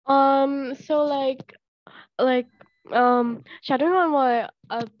 So shadowing on what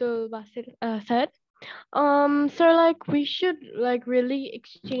Abdul Basit said, so like we should like really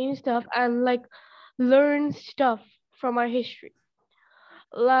exchange stuff and like learn stuff from our history.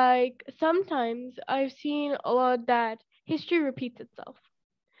 Like sometimes I've seen a lot that history repeats itself.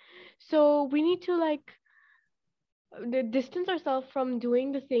 So we need to like distance ourselves from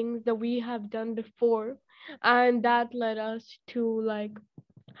doing the things that we have done before, and that led us to like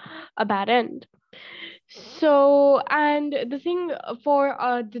a bad end. So, and the thing for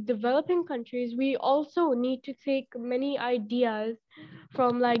the developing countries, we also need to take many ideas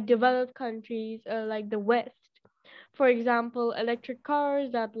from like developed countries, like the West. For example, electric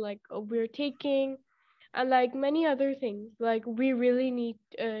cars that like we're taking, and like many other things like we really need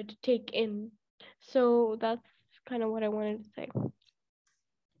to take in. So that's kind of what I wanted to say.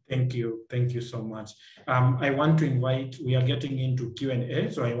 Thank you. Thank you so much. I want to invite, we are getting into Q&A,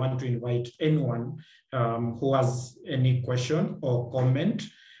 so I want to invite anyone who has any question or comment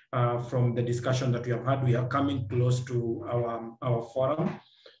from the discussion that we have had. We are coming close to our forum.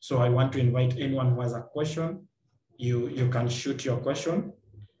 So I want to invite anyone who has a question. You can shoot your question.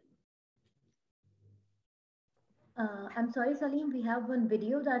 I'm sorry, Salim, we have one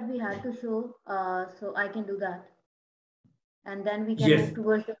video that we had to show, so I can do that. And then we can move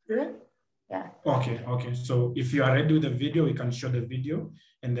towards the Q&A. Yeah. Okay. So if you are ready with the video, we can show the video.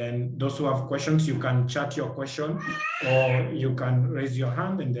 And then those who have questions, you can chat your question, or you can raise your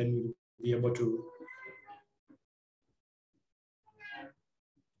hand, and then we'll be able to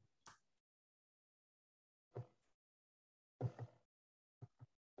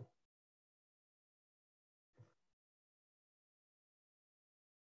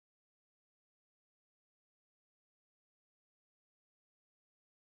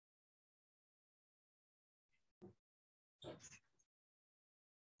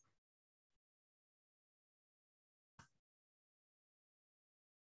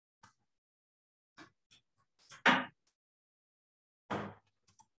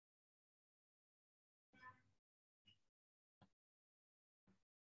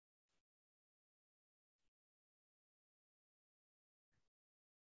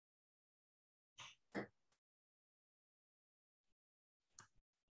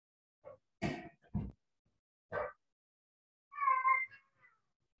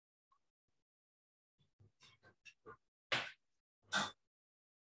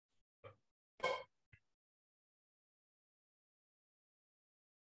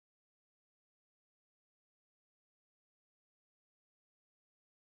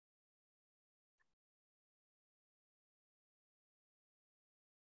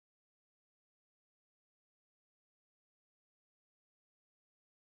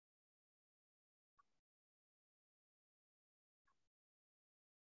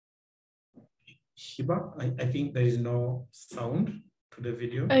Hiba, I think there is no sound to the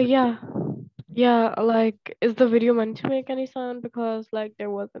video. Yeah. Yeah, like, is the video meant to make any sound? Because, like, there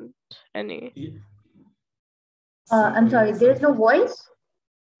wasn't any. Yeah. I'm sorry, there is no voice?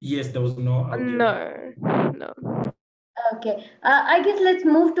 Yes, there was no audio. No. Okay, I guess let's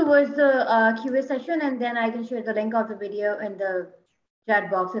move towards the QA session, and then I can share the link of the video in the chat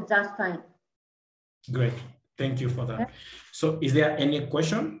box if that's fine. Great, thank you for that. So is there any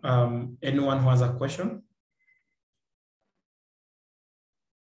question? Anyone who has a question?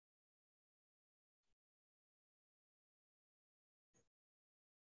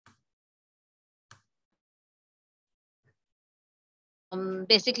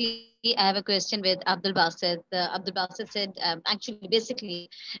 Basically, I have a question with Abdul Basit. Abdul Basit said, actually, basically,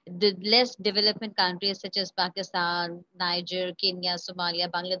 the less development countries such as Pakistan, Niger, Kenya,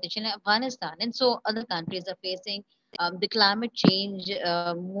 Somalia, Bangladesh, and Afghanistan, and so other countries are facing the climate change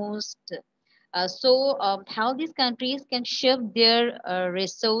most. How these countries can shift their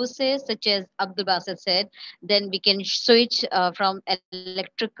resources, such as Abdul Basit said, then we can switch from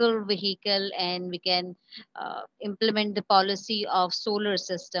electrical vehicle and we can implement the policy of solar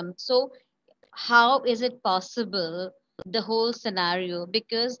system. So how is it possible, the whole scenario,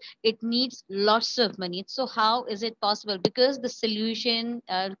 because it needs lots of money? So how is it possible? Because the solution,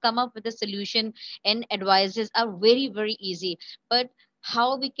 come up with a solution and advices are very, very easy, but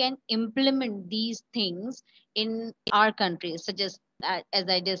how we can implement these things in our countries, such as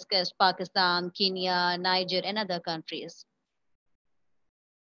I discussed, Pakistan, Kenya, Niger, and other countries.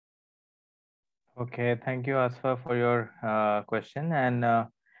 Okay, thank you, Asfa, for your question. And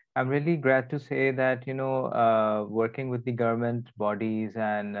I'm really glad to say that, working with the government bodies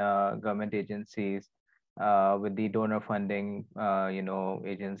and government agencies, with the donor funding,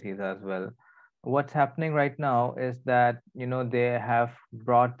 agencies as well. What's happening right now is that, they have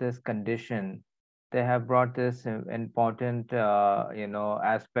brought this condition, they have brought this important,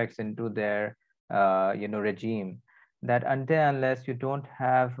 aspects into their, regime, that until unless you don't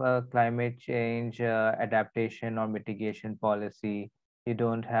have a climate change adaptation or mitigation policy, you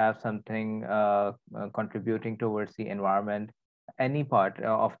don't have something contributing towards the environment, any part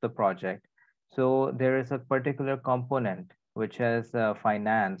of the project. So there is a particular component which is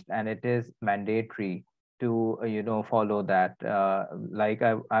financed, and it is mandatory to follow that. Like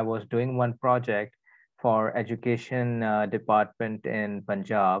I was doing one project for education department in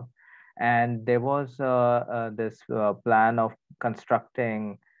Punjab, and there was this plan of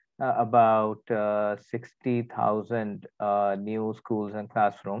constructing about 60,000 new schools and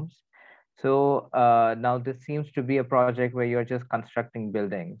classrooms. So now this seems to be a project where you're just constructing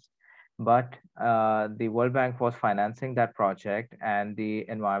buildings, but the World Bank was financing that project, and the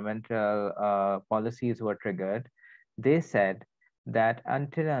environmental policies were triggered. They said that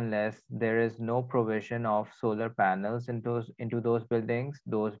until unless there is no provision of solar panels into those buildings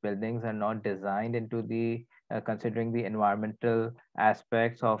are not designed into the considering the environmental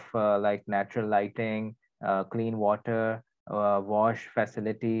aspects of like natural lighting, clean water, wash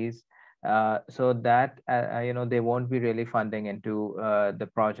facilities. So that they won't be really funding into the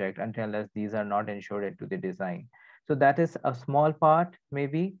project until unless these are not ensured into the design. So that is a small part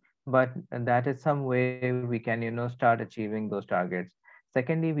maybe, but that is some way we can start achieving those targets.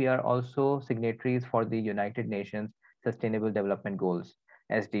 Secondly, we are also signatories for the United Nations Sustainable Development Goals,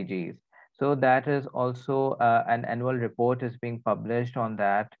 SDGs. So that is also an annual report is being published on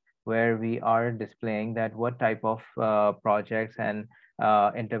that, where we are displaying that what type of projects and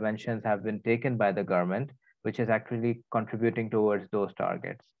interventions have been taken by the government, which is actually contributing towards those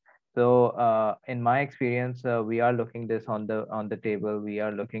targets. So in my experience, we are looking this on the table. We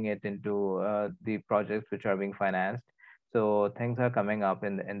are looking it into the projects which are being financed. So things are coming up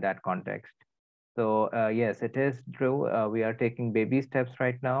in that context. So yes, it is true. We are taking baby steps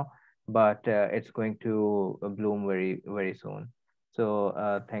right now, but it's going to bloom very, very soon.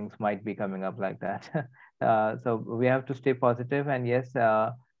 So things might be coming up like that. So we have to stay positive. And yes,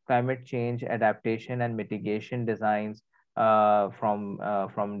 climate change adaptation and mitigation designs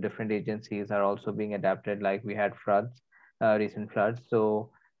from different agencies are also being adapted. Like we had floods, recent floods.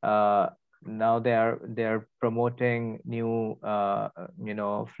 So now they are promoting new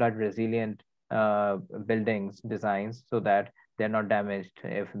flood resilient buildings designs, so that they're not damaged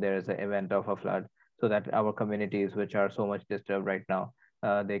if there is an event of a flood, so that our communities which are so much disturbed right now,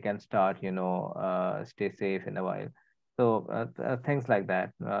 they can start stay safe in a while. So things like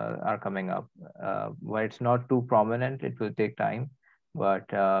that are coming up. Where it's not too prominent, it will take time, but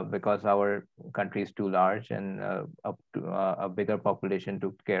because our country is too large and up to a bigger population to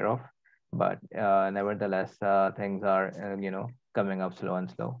take care of, but nevertheless things are coming up slow and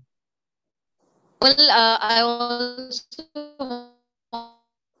slow. Well, I also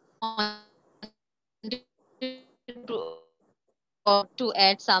wanted to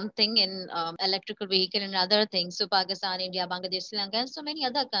add something in electrical vehicle and other things. So Pakistan, India, Bangladesh, Sri Lanka, and so many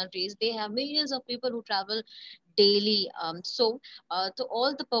other countries, they have millions of people who travel daily. To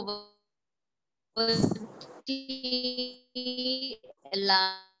all the poverty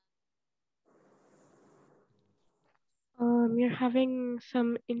You're having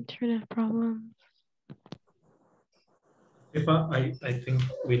some internet problems. Sifa, I think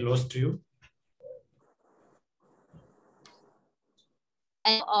we lost you.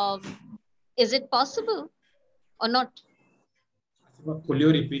 is it possible or not? Could you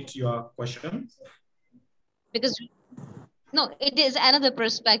repeat your question? Because no, it is another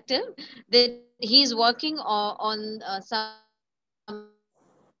perspective that he's working on some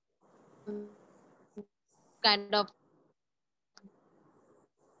kind of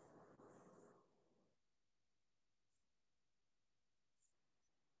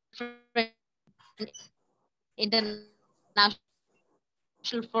international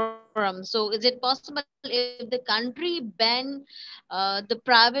forum. So is it possible if the country ban the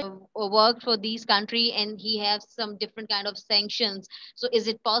private work for these country and he has some different kind of sanctions? So is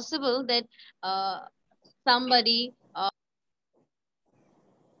it possible that somebody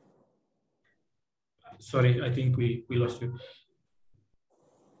Sorry, I think we lost you.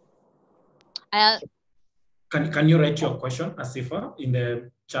 Can you write your question, Asifa, in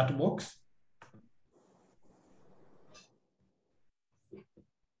the chat box?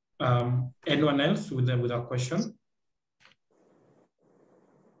 Anyone else with a question?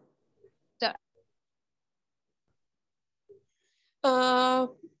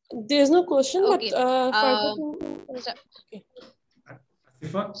 There's no question, okay. Okay.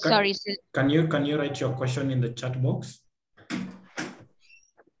 Asifa, Sorry, can you write your question in the chat box?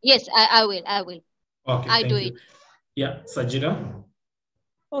 Yes, I will. Okay, I do you. it. Yeah, Sajida.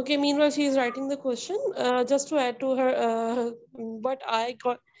 Okay, meanwhile, she's writing the question. Just to add to her, what I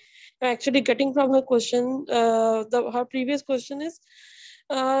got actually getting from her question, her previous question is,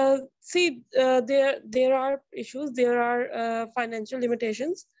 there are issues, there are financial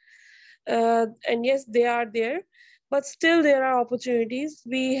limitations, and yes, they are there, but still there are opportunities.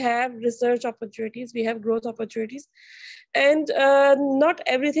 We have research opportunities, we have growth opportunities, and not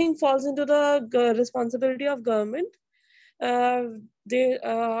everything falls into the responsibility of government. There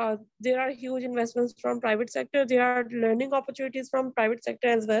are huge investments from private sector. There are learning opportunities from private sector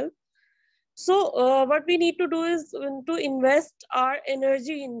as well. So what we need to do is to invest our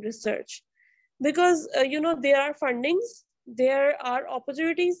energy in research, because there are fundings, there are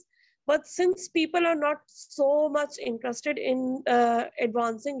opportunities, but since people are not so much interested in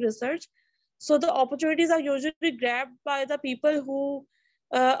advancing research, so the opportunities are usually grabbed by the people who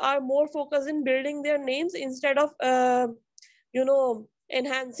are more focused in building their names instead of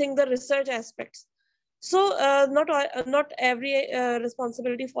enhancing the research aspects. So not every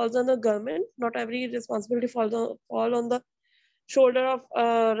responsibility falls on the government. Not every responsibility fall on the shoulder of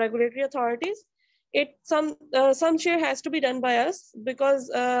regulatory authorities. Some share has to be done by us, because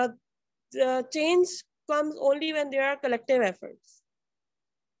the change comes only when there are collective efforts.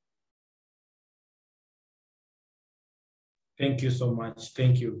 Thank you so much.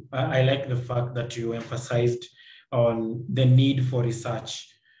 Thank you. I like the fact that you emphasized on the need for research.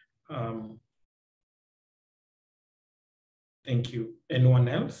 Thank you. Anyone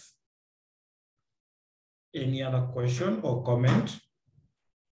else? Any other question or comment?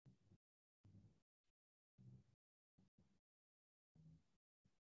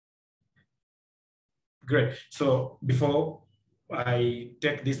 Great. So before I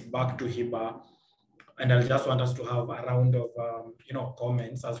take this back to Hiba, and I just want us to have a round of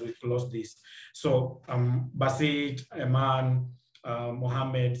comments as we close this. So Basit, Eman,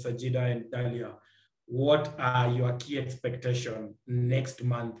 Mohammed, Sajida, and Dalia, what are your key expectations next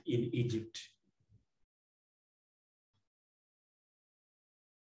month in Egypt?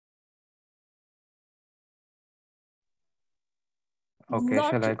 Okay,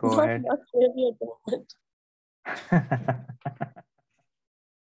 shall I go ahead?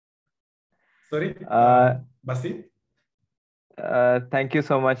 Sorry, Basit? Thank you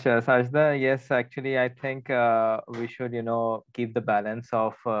so much, Sajda. Yes, actually, I think we should, keep the balance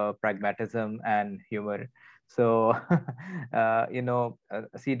of pragmatism and humor. So,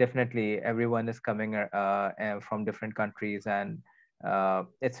 see, definitely everyone is coming from different countries, and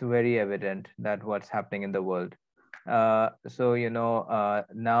it's very evident that what's happening in the world. So,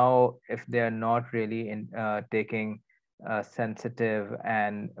 now if they're not really taking sensitive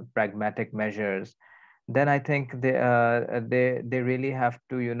and pragmatic measures, then I think they really have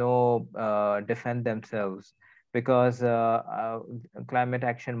to, you know, defend themselves, because climate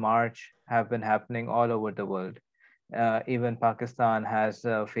action march have been happening all over the world. Even Pakistan has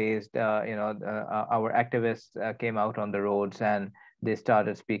faced, you know, our activists came out on the roads and they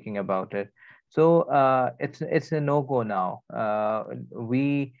started speaking about it. So it's a no-go now.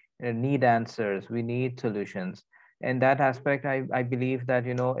 We need answers. We need solutions. In that aspect, I believe that,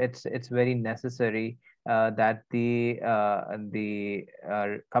 you know, it's very necessary that the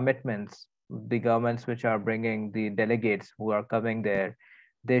commitments, the governments which are bringing the delegates who are coming there,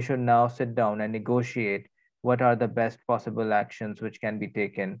 they should now sit down and negotiate what are the best possible actions which can be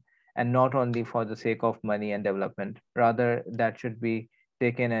taken, and not only for the sake of money and development. Rather, that should be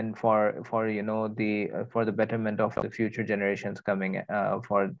taken and for you know, the for the betterment of the future generations coming,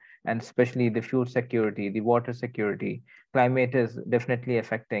 for, and especially the food security, the water security. Climate is definitely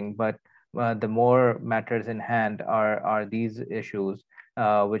affecting, but the more matters in hand are these issues,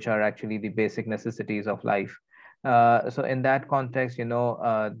 which are actually the basic necessities of life. So in that context, you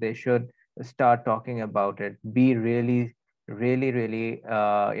know, they should start talking about it, be really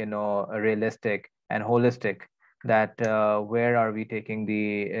you know, realistic and holistic, that where are we taking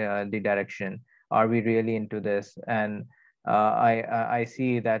the direction, are we really into this? And I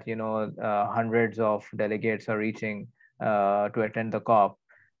see that, you know, hundreds of delegates are reaching to attend the COP.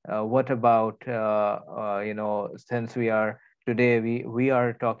 What about you know, since we are today, we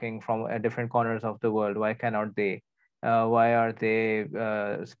are talking from different corners of the world, why cannot they? Why are they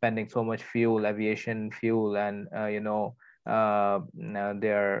spending so much fuel, aviation fuel, and you know,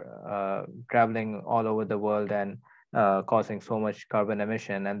 they're traveling all over the world and causing so much carbon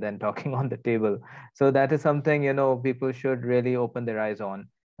emission, and then talking on the table? So that is something, you know, people should really open their eyes on,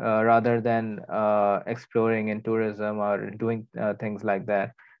 rather than exploring in tourism or doing things like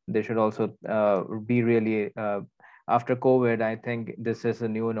that. They should also be really, after COVID, I think this is a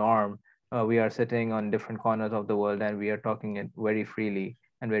new norm. We are sitting on different corners of the world and we are talking it very freely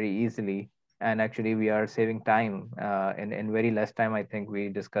and very easily. And actually we are saving time. In very less time, I think we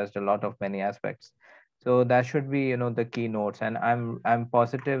discussed a lot of many aspects. So that should be, you know, the keynotes. And I'm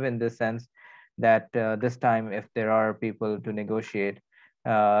positive in this sense that this time, if there are people to negotiate,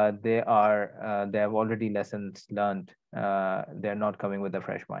 they have already lessons learned. They're not coming with a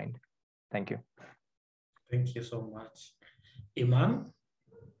fresh mind. Thank you. Thank you so much. Iman?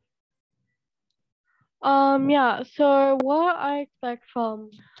 Yeah, so what I expect from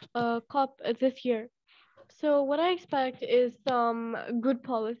COP this year. So what I expect is some good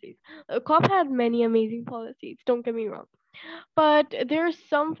policies. COP had many amazing policies, don't get me wrong. But there are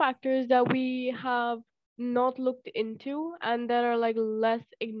some factors that we have not looked into and that are like less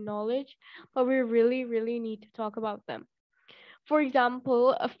acknowledged, but we really need to talk about them. For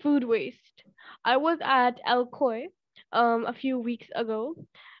example, food waste. I was at El Khoi a few weeks ago.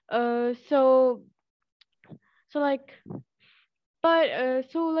 Uh, so so like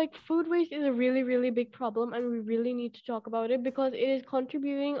so food waste is a really big problem, and we really need to talk about it because it is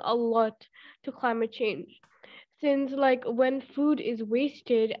contributing a lot to climate change. Since like when food is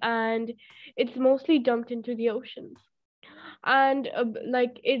wasted and it's mostly dumped into the oceans, and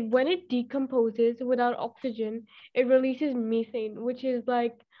like it when it decomposes without oxygen, it releases methane, which is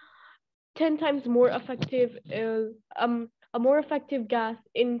like 10 times more effective, a more effective gas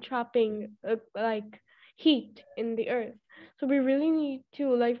in trapping like heat in the earth. So we really need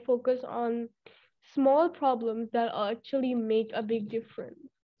to like focus on small problems that actually make a big difference.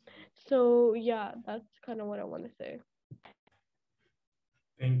 So yeah, that's kind of what I want to say.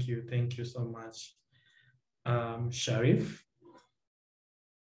 Thank you so much. Sharif?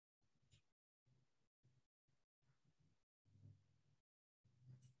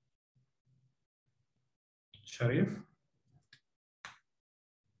 Sharif?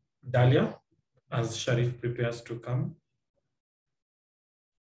 Dalia, as Sharif prepares to come.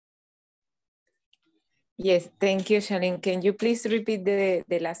 Yes, thank you, Shalin. Can you please repeat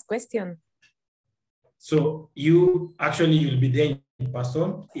the last question? So you'll be there in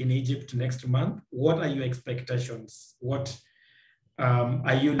person in Egypt next month. What are your expectations? What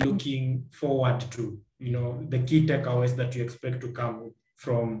are you looking forward to? You know, the key takeaways that you expect to come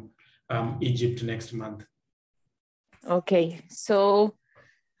from Egypt next month. Okay, so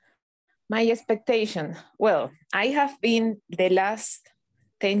my expectation, well, I have been the last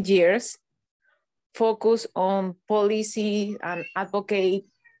 10 years focused on policy and advocate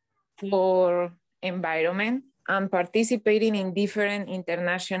for environment and participating in different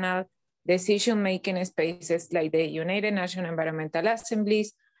international decision-making spaces like the United Nations Environmental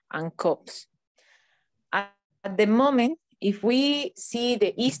Assemblies and COPs. At the moment, if we see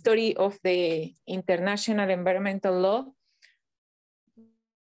the history of the international environmental law,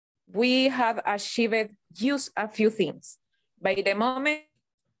 we have achieved just a few things. By the moment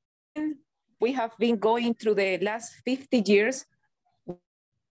we have been going through the last 50 years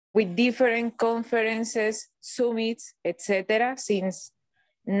with different conferences, summits, etc., since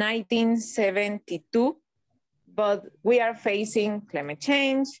 1972, but we are facing climate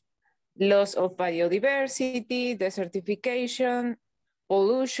change, loss of biodiversity, desertification,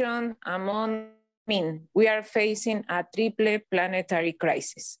 pollution, we are facing a triple planetary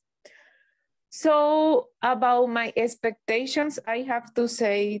crisis. So about my expectations, I have to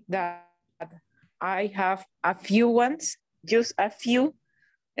say that I have a few ones, just a few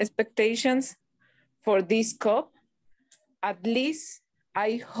expectations for this COP. At least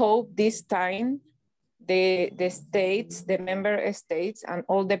I hope this time the states, the member states, and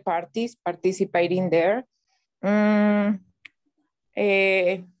all the parties participating there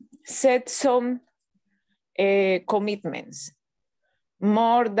set some commitments,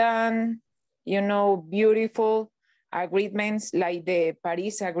 more than, beautiful agreements like the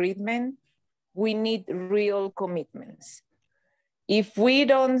Paris Agreement. We need real commitments. If we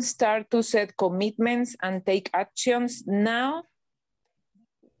don't start to set commitments and take actions now,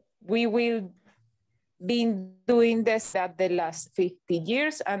 we will be doing this at the last 50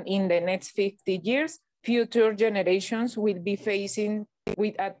 years, and in the next 50 years, future generations will be facing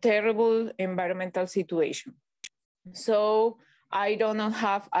with a terrible environmental situation. So I do not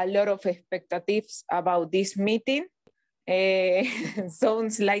have a lot of expectations about this meeting.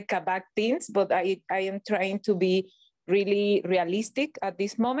 Sounds like a bad thing, but I am trying to be really realistic at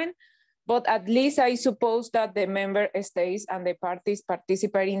this moment. But at least I suppose that the member states and the parties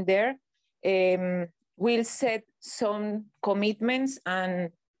participating there will set some commitments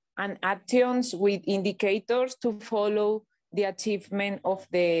and actions with indicators to follow the achievement of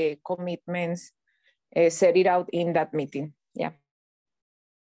the commitments set it out in that meeting. Yeah.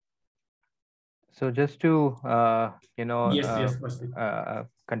 So just to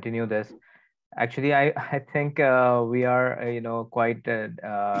continue this, actually, I think we are quite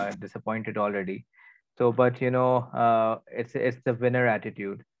disappointed already. So, but it's the winner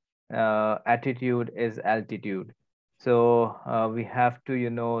attitude. Attitude is altitude. So we have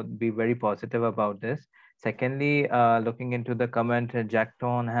to be very positive about this. Secondly, looking into the comment Jack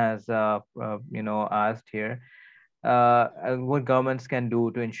Ton has asked here, what governments can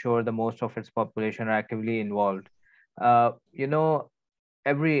do to ensure the most of its population are actively involved. It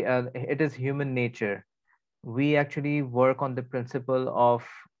is human nature. We actually work on the principle of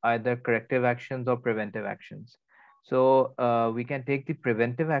either corrective actions or preventive actions. So we can take the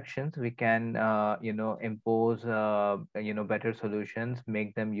preventive actions. We can impose better solutions,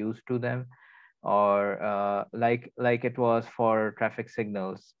 make them used to them, or like it was for traffic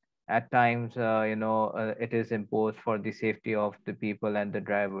signals. At times, it is imposed for the safety of the people and the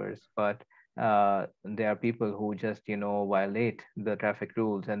drivers, but there are people who just violate the traffic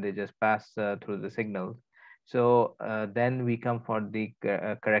rules and they just pass through the signals. So then we come for the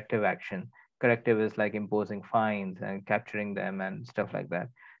corrective action. Corrective is like imposing fines and capturing them and stuff like that.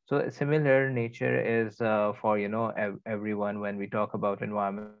 So a similar nature is for everyone when we talk about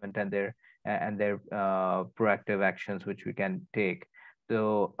environment and their proactive actions which we can take.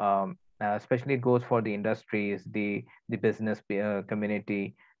 So especially it goes for the industries, the business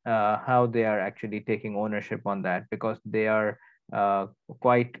community, how they are actually taking ownership on that, because they are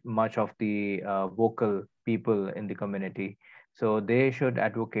quite much of the vocal people in the community. So they should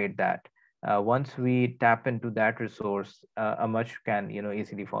advocate that. Once we tap into that resource, a much can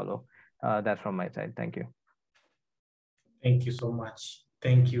easily follow. That's from my side. Thank you. Thank you so much.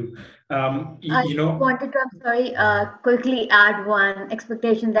 Thank you. I wanted to, quickly add one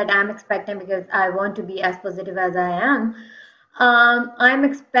expectation that I'm expecting, because I want to be as positive as I am. I'm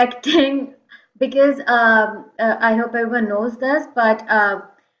expecting, because I hope everyone knows this, but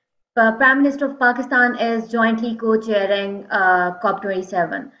Prime Minister of Pakistan is jointly co-chairing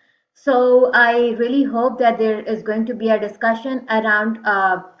COP27. So I really hope that there is going to be a discussion around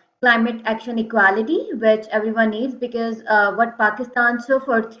climate action equality, which everyone needs, because what Pakistan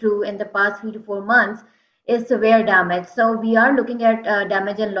suffered through in the past 3 to 4 months is severe damage. So we are looking at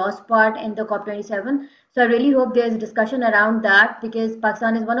damage and loss part in the COP27. So I really hope there's discussion around that, because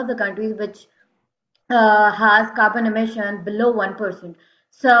Pakistan is one of the countries which has carbon emission below 1%.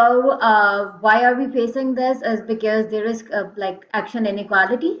 So why are we facing this is because there is like action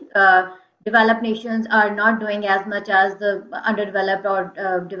inequality. Developed nations are not doing as much as the underdeveloped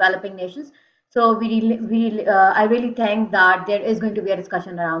or developing nations. So I really think that there is going to be a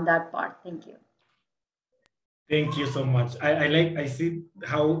discussion around that part. Thank you. Thank you so much. I see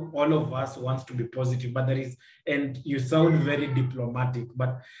how all of us wants to be positive, but and you sound very diplomatic,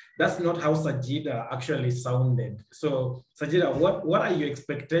 but that's not how Sajida actually sounded. So Sajida, what are your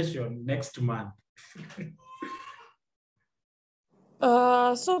expectations next month?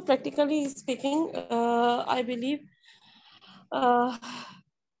 So practically speaking, I believe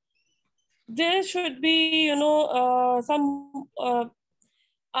there should be,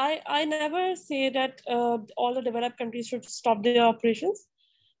 I never say that all the developed countries should stop their operations,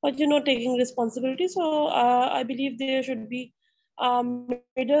 but taking responsibility. So I believe there should be a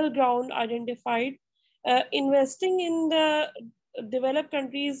middle ground identified. Investing in the developed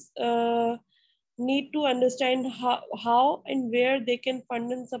countries need to understand how and where they can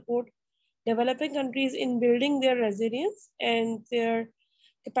fund and support developing countries in building their resilience and their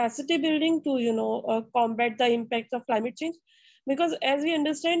capacity building to combat the impacts of climate change, because as we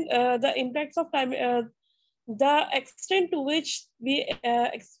understand the impacts of climate, the extent to which we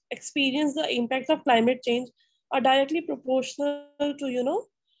experience the impacts of climate change are directly proportional to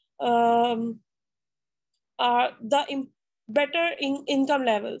better income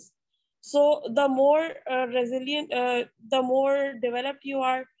levels. So the more resilient, the more developed you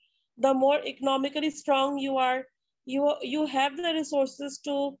are, the more economically strong you are, you have the resources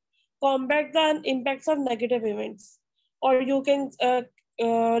to combat the impacts of negative events, or you can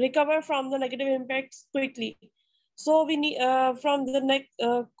recover from the negative impacts quickly. So we need from the next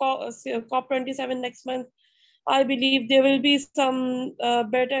COP27 next month, I believe there will be some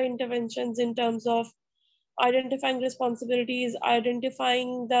better interventions in terms of identifying responsibilities,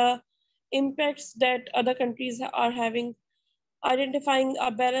 identifying the impacts that other countries are having, identifying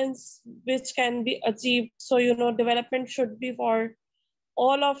a balance which can be achieved. So, development should be for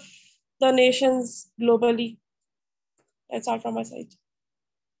all of the nations globally. That's all from my side.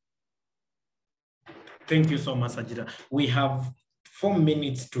 Thank you so much, Sajida. We have 4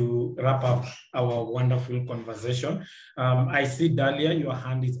 minutes to wrap up our wonderful conversation. I see Dahlia, your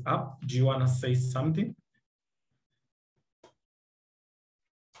hand is up. Do you want to say something?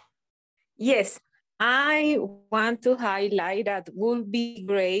 Yes, I want to highlight that it would be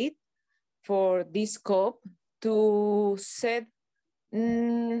great for this COP to set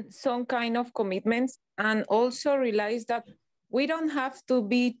some kind of commitments and also realize that we don't have to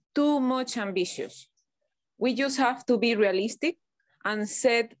be too much ambitious. We just have to be realistic and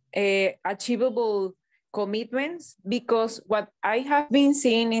set achievable commitments, because what I have been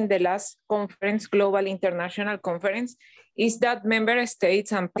seeing in the last conference, Global International Conference, is that member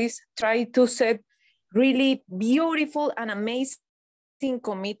states and parties try to set really beautiful and amazing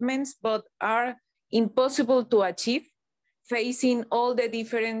commitments, but are impossible to achieve facing all the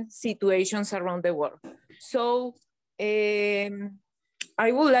different situations around the world. So I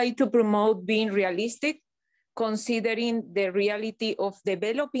would like to promote being realistic, considering the reality of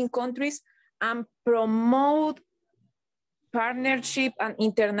developing countries, and promote partnership and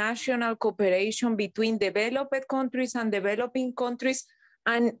international cooperation between developed countries and developing countries,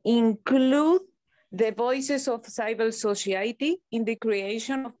 and include the voices of civil society in the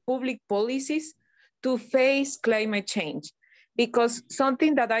creation of public policies to face climate change. Because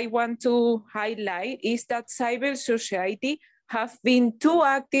something that I want to highlight is that civil society have been too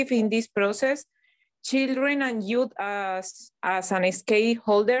active in this process. Children and youth as an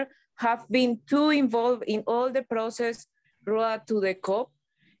stakeholder have been too involved in all the process brought to the COP.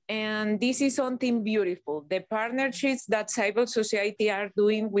 And this is something beautiful. The partnerships that civil society are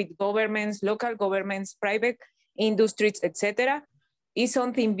doing with governments, local governments, private industries, etc., is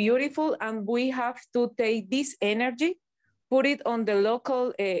something beautiful. And we have to take this energy, put it on the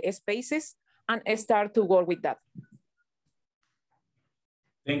local spaces, and start to work with that.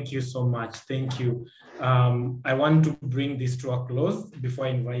 Thank you so much. Thank you. I want to bring this to a close before I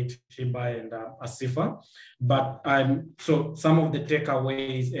invite Hiba and Asifa. But so some of the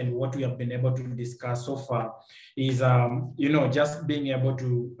takeaways and what we have been able to discuss so far is, just being able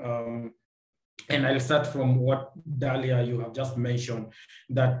to, and I'll start from what Dahlia you have just mentioned,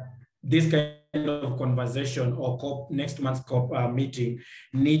 that this kind of conversation or COP, next month's COP meeting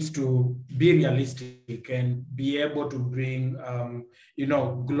needs to be realistic and be able to bring,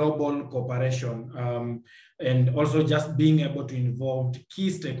 global cooperation, and also just being able to involve key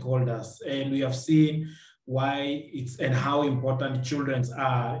stakeholders. And we have seen why it's and how important children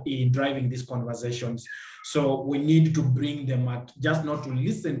are in driving these conversations. So we need to bring them at, just not to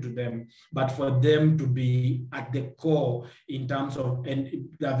listen to them, but for them to be at the core in terms of, and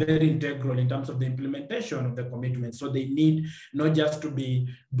they're very integral in terms of the implementation of the commitment. So they need not just to be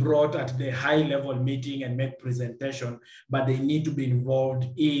brought at the high level meeting and make presentation, but they need to be involved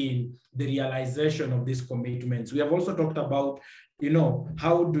in the realization of these commitments. We have also talked about,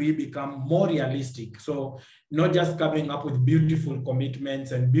 how do we become more realistic? So not just coming up with beautiful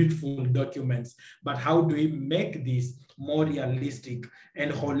commitments and beautiful documents, but how do we make this more realistic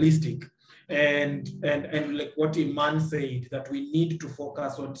and holistic? And like what Iman said, that we need to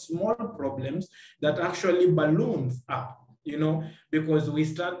focus on small problems that actually balloons up, because we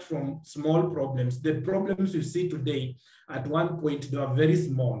start from small problems. The problems you see today, at one point, they are very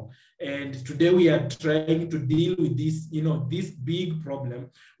small. And today we are trying to deal with this, this big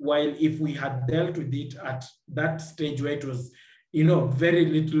problem, while if we had dealt with it at that stage where it was, very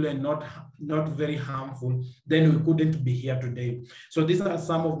little and not very harmful, then we couldn't be here today. So these are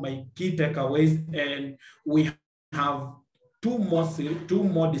some of my key takeaways, and we have two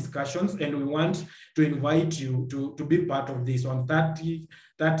more discussions, and we want to invite you to be part of this. On 30th,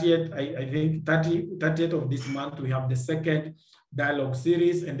 I think 30th of this month, we have the second dialogue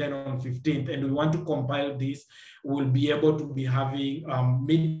series, and then on 15th, and we want to compile this. We'll be able to be having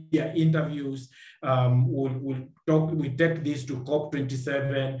media interviews. We take this to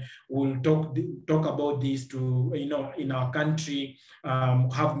COP27. We'll talk about this to, in our country,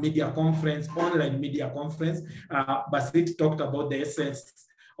 have media conference, online media conference. Basit talked about the essence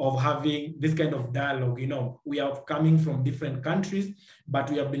of having this kind of dialogue. We are coming from different countries, but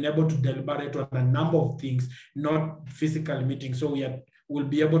we have been able to deliberate on a number of things, not physical meetings. So we'll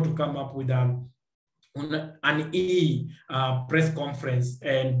be able to come up with an press conference,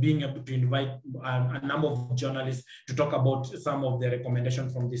 and being able to invite a number of journalists to talk about some of the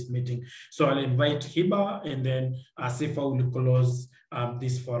recommendations from this meeting. So I'll invite Hiba, and then Asifa will close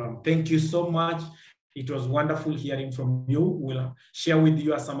this forum. Thank you so much. It was wonderful hearing from you. We'll share with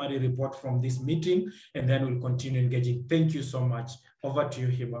you a summary report from this meeting, and then we'll continue engaging. Thank you so much. Over to you,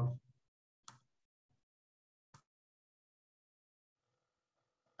 Hiba.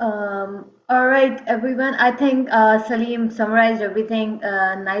 All right, everyone. I think Salim summarized everything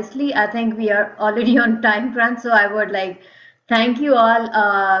nicely. I think we are already on time crunch, so I would thank you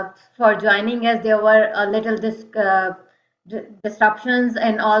all for joining us. There were a little disruptions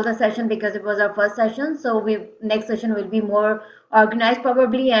in all the session because it was our first session. So next session will be more organized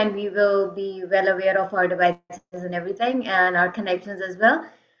probably, and we will be well aware of our devices and everything, and our connections as well.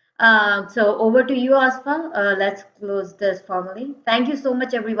 So over to you, Asfa. Let's close this formally. Thank you so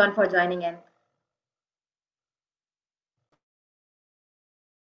much, everyone, for joining in.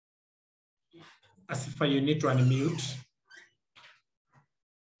 Asifa, you need to unmute.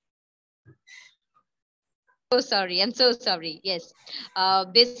 So sorry, I'm so sorry. Yes,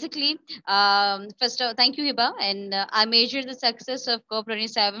 basically, first of all, thank you, Hiba. And I measure the success of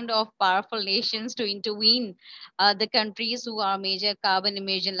COP27 of powerful nations to intervene the countries who are major carbon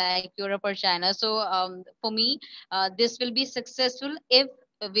emission like Europe or China. So for me, this will be successful if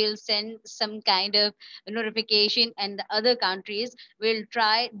we'll send some kind of notification, and the other countries will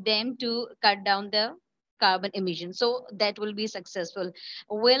try them to cut down the carbon emission. So that will be successful.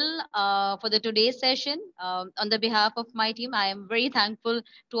 Well, for the today's session, on the behalf of my team, I am very thankful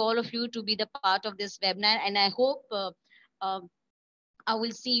to all of you to be the part of this webinar, and I hope I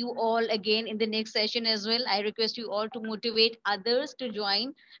will see you all again in the next session as well. I request you all to motivate others to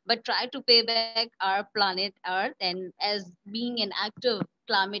join, but try to pay back our planet Earth, and as being an active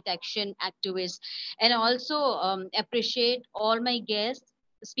climate action activist. And also appreciate all my guests,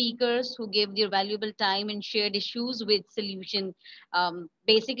 speakers who gave their valuable time and shared issues with solution.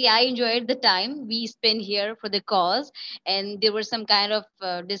 Basically, I enjoyed the time we spent here for the cause, and there was some kind of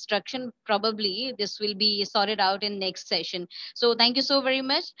distraction. Probably this will be sorted out in next session. So thank you so very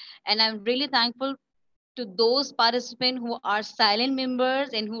much. And I'm really thankful to those participants who are silent members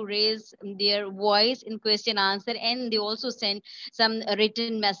and who raise their voice in question answer, and they also send some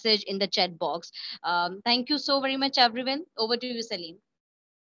written message in the chat box. Thank you so very much, everyone. Over to you, Salim.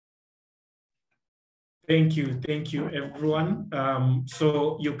 Thank you, everyone.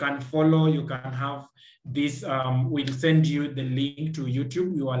 So you can follow, you can have this, we'll send you the link to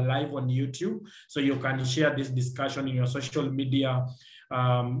YouTube. You are live on YouTube, so you can share this discussion in your social media,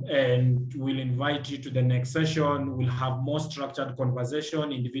 and we'll invite you to the next session. We'll have more structured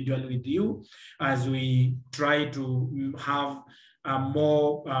conversation individually with you as we try to have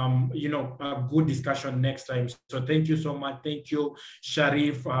more, a good discussion next time. So thank you so much. Thank you,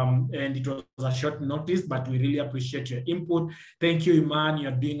 Sharif. And it was a short notice, but we really appreciate your input. Thank you, Iman.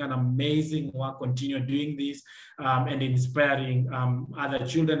 You're doing an amazing work. Continue doing this and inspiring other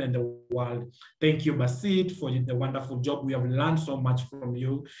children in the world. Thank you, Basit, for the wonderful job. We have learned so much from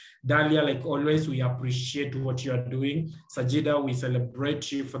you. Dalia, like always, we appreciate what you are doing. Sajida, we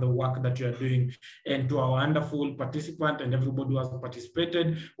celebrate you for the work that you are doing. And to our wonderful participant and everybody who has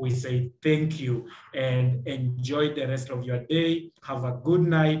participated, we say thank you and enjoy the rest of your day. Have a good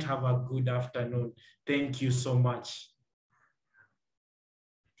night. Have a good afternoon. Thank you so much.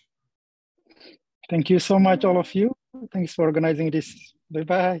 Thank you so much, all of you. Thanks for organizing this.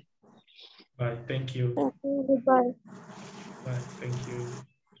 Bye-bye. Bye. Thank you. Goodbye. Bye. Thank you.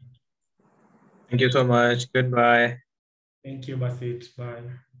 Thank you so much. Goodbye. Thank you, Basit. Bye.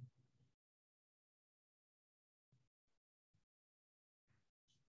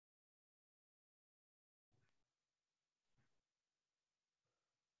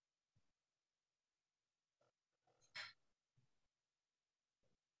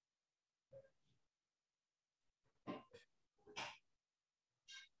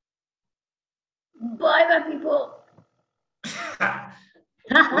 Bye, my people.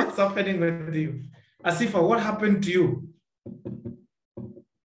 What's happening with you? Asifa, what happened to you?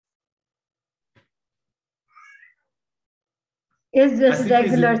 It's just Asifa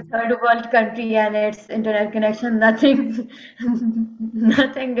regular third world country and its internet connection, nothing,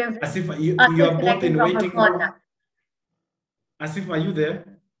 nothing different. Asifa, you are both in waiting room. Asifa, are you there?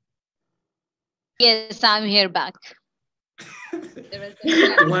 Yes, I'm here back.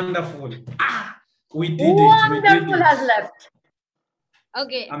 Wonderful. We did it. Wonderful has left.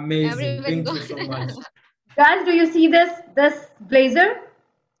 Okay. Amazing. Thank you so much. Guys, do you see this blazer?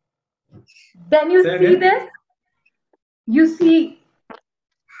 Then you see this? You see,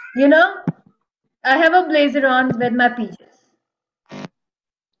 I have a blazer on with my peaches.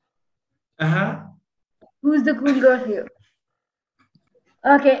 Who's the cool girl here?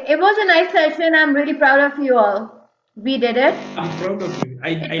 Okay, it was a nice session. I'm really proud of you all. We did it. I'm proud of you.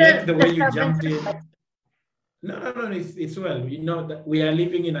 I like the way you jumped in. No, it's well. You know that we are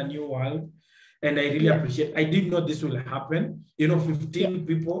living in a new world, and I really appreciate. I didn't know this will happen. 15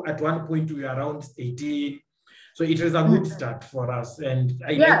 people at one point. We were around 18, so it was a good start for us. And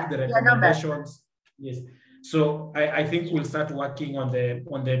I like the recommendations. Yes. So I think we'll start working on the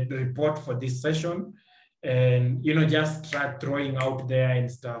report for this session, and just start throwing out there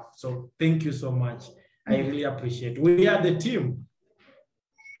and stuff. So thank you so much. I really appreciate it. We are the team.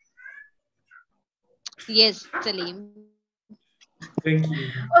 Yes, Salim. Thank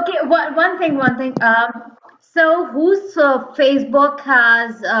you. Okay, one thing. So whose Facebook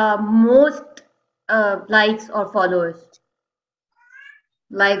has most likes or followers?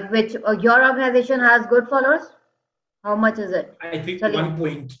 Like which your organization has good followers? How much is it? I think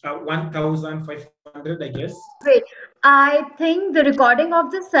 1,500, I guess. Great. I think the recording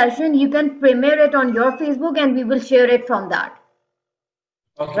of this session, you can premiere it on your Facebook and we will share it from that.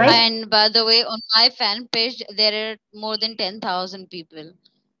 Okay. Right? And by the way, on my fan page, there are more than 10,000 people.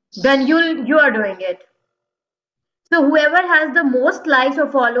 Then you are doing it. So whoever has the most likes or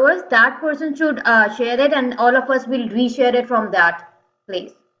followers, that person should share it, and all of us will reshare it from that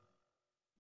place.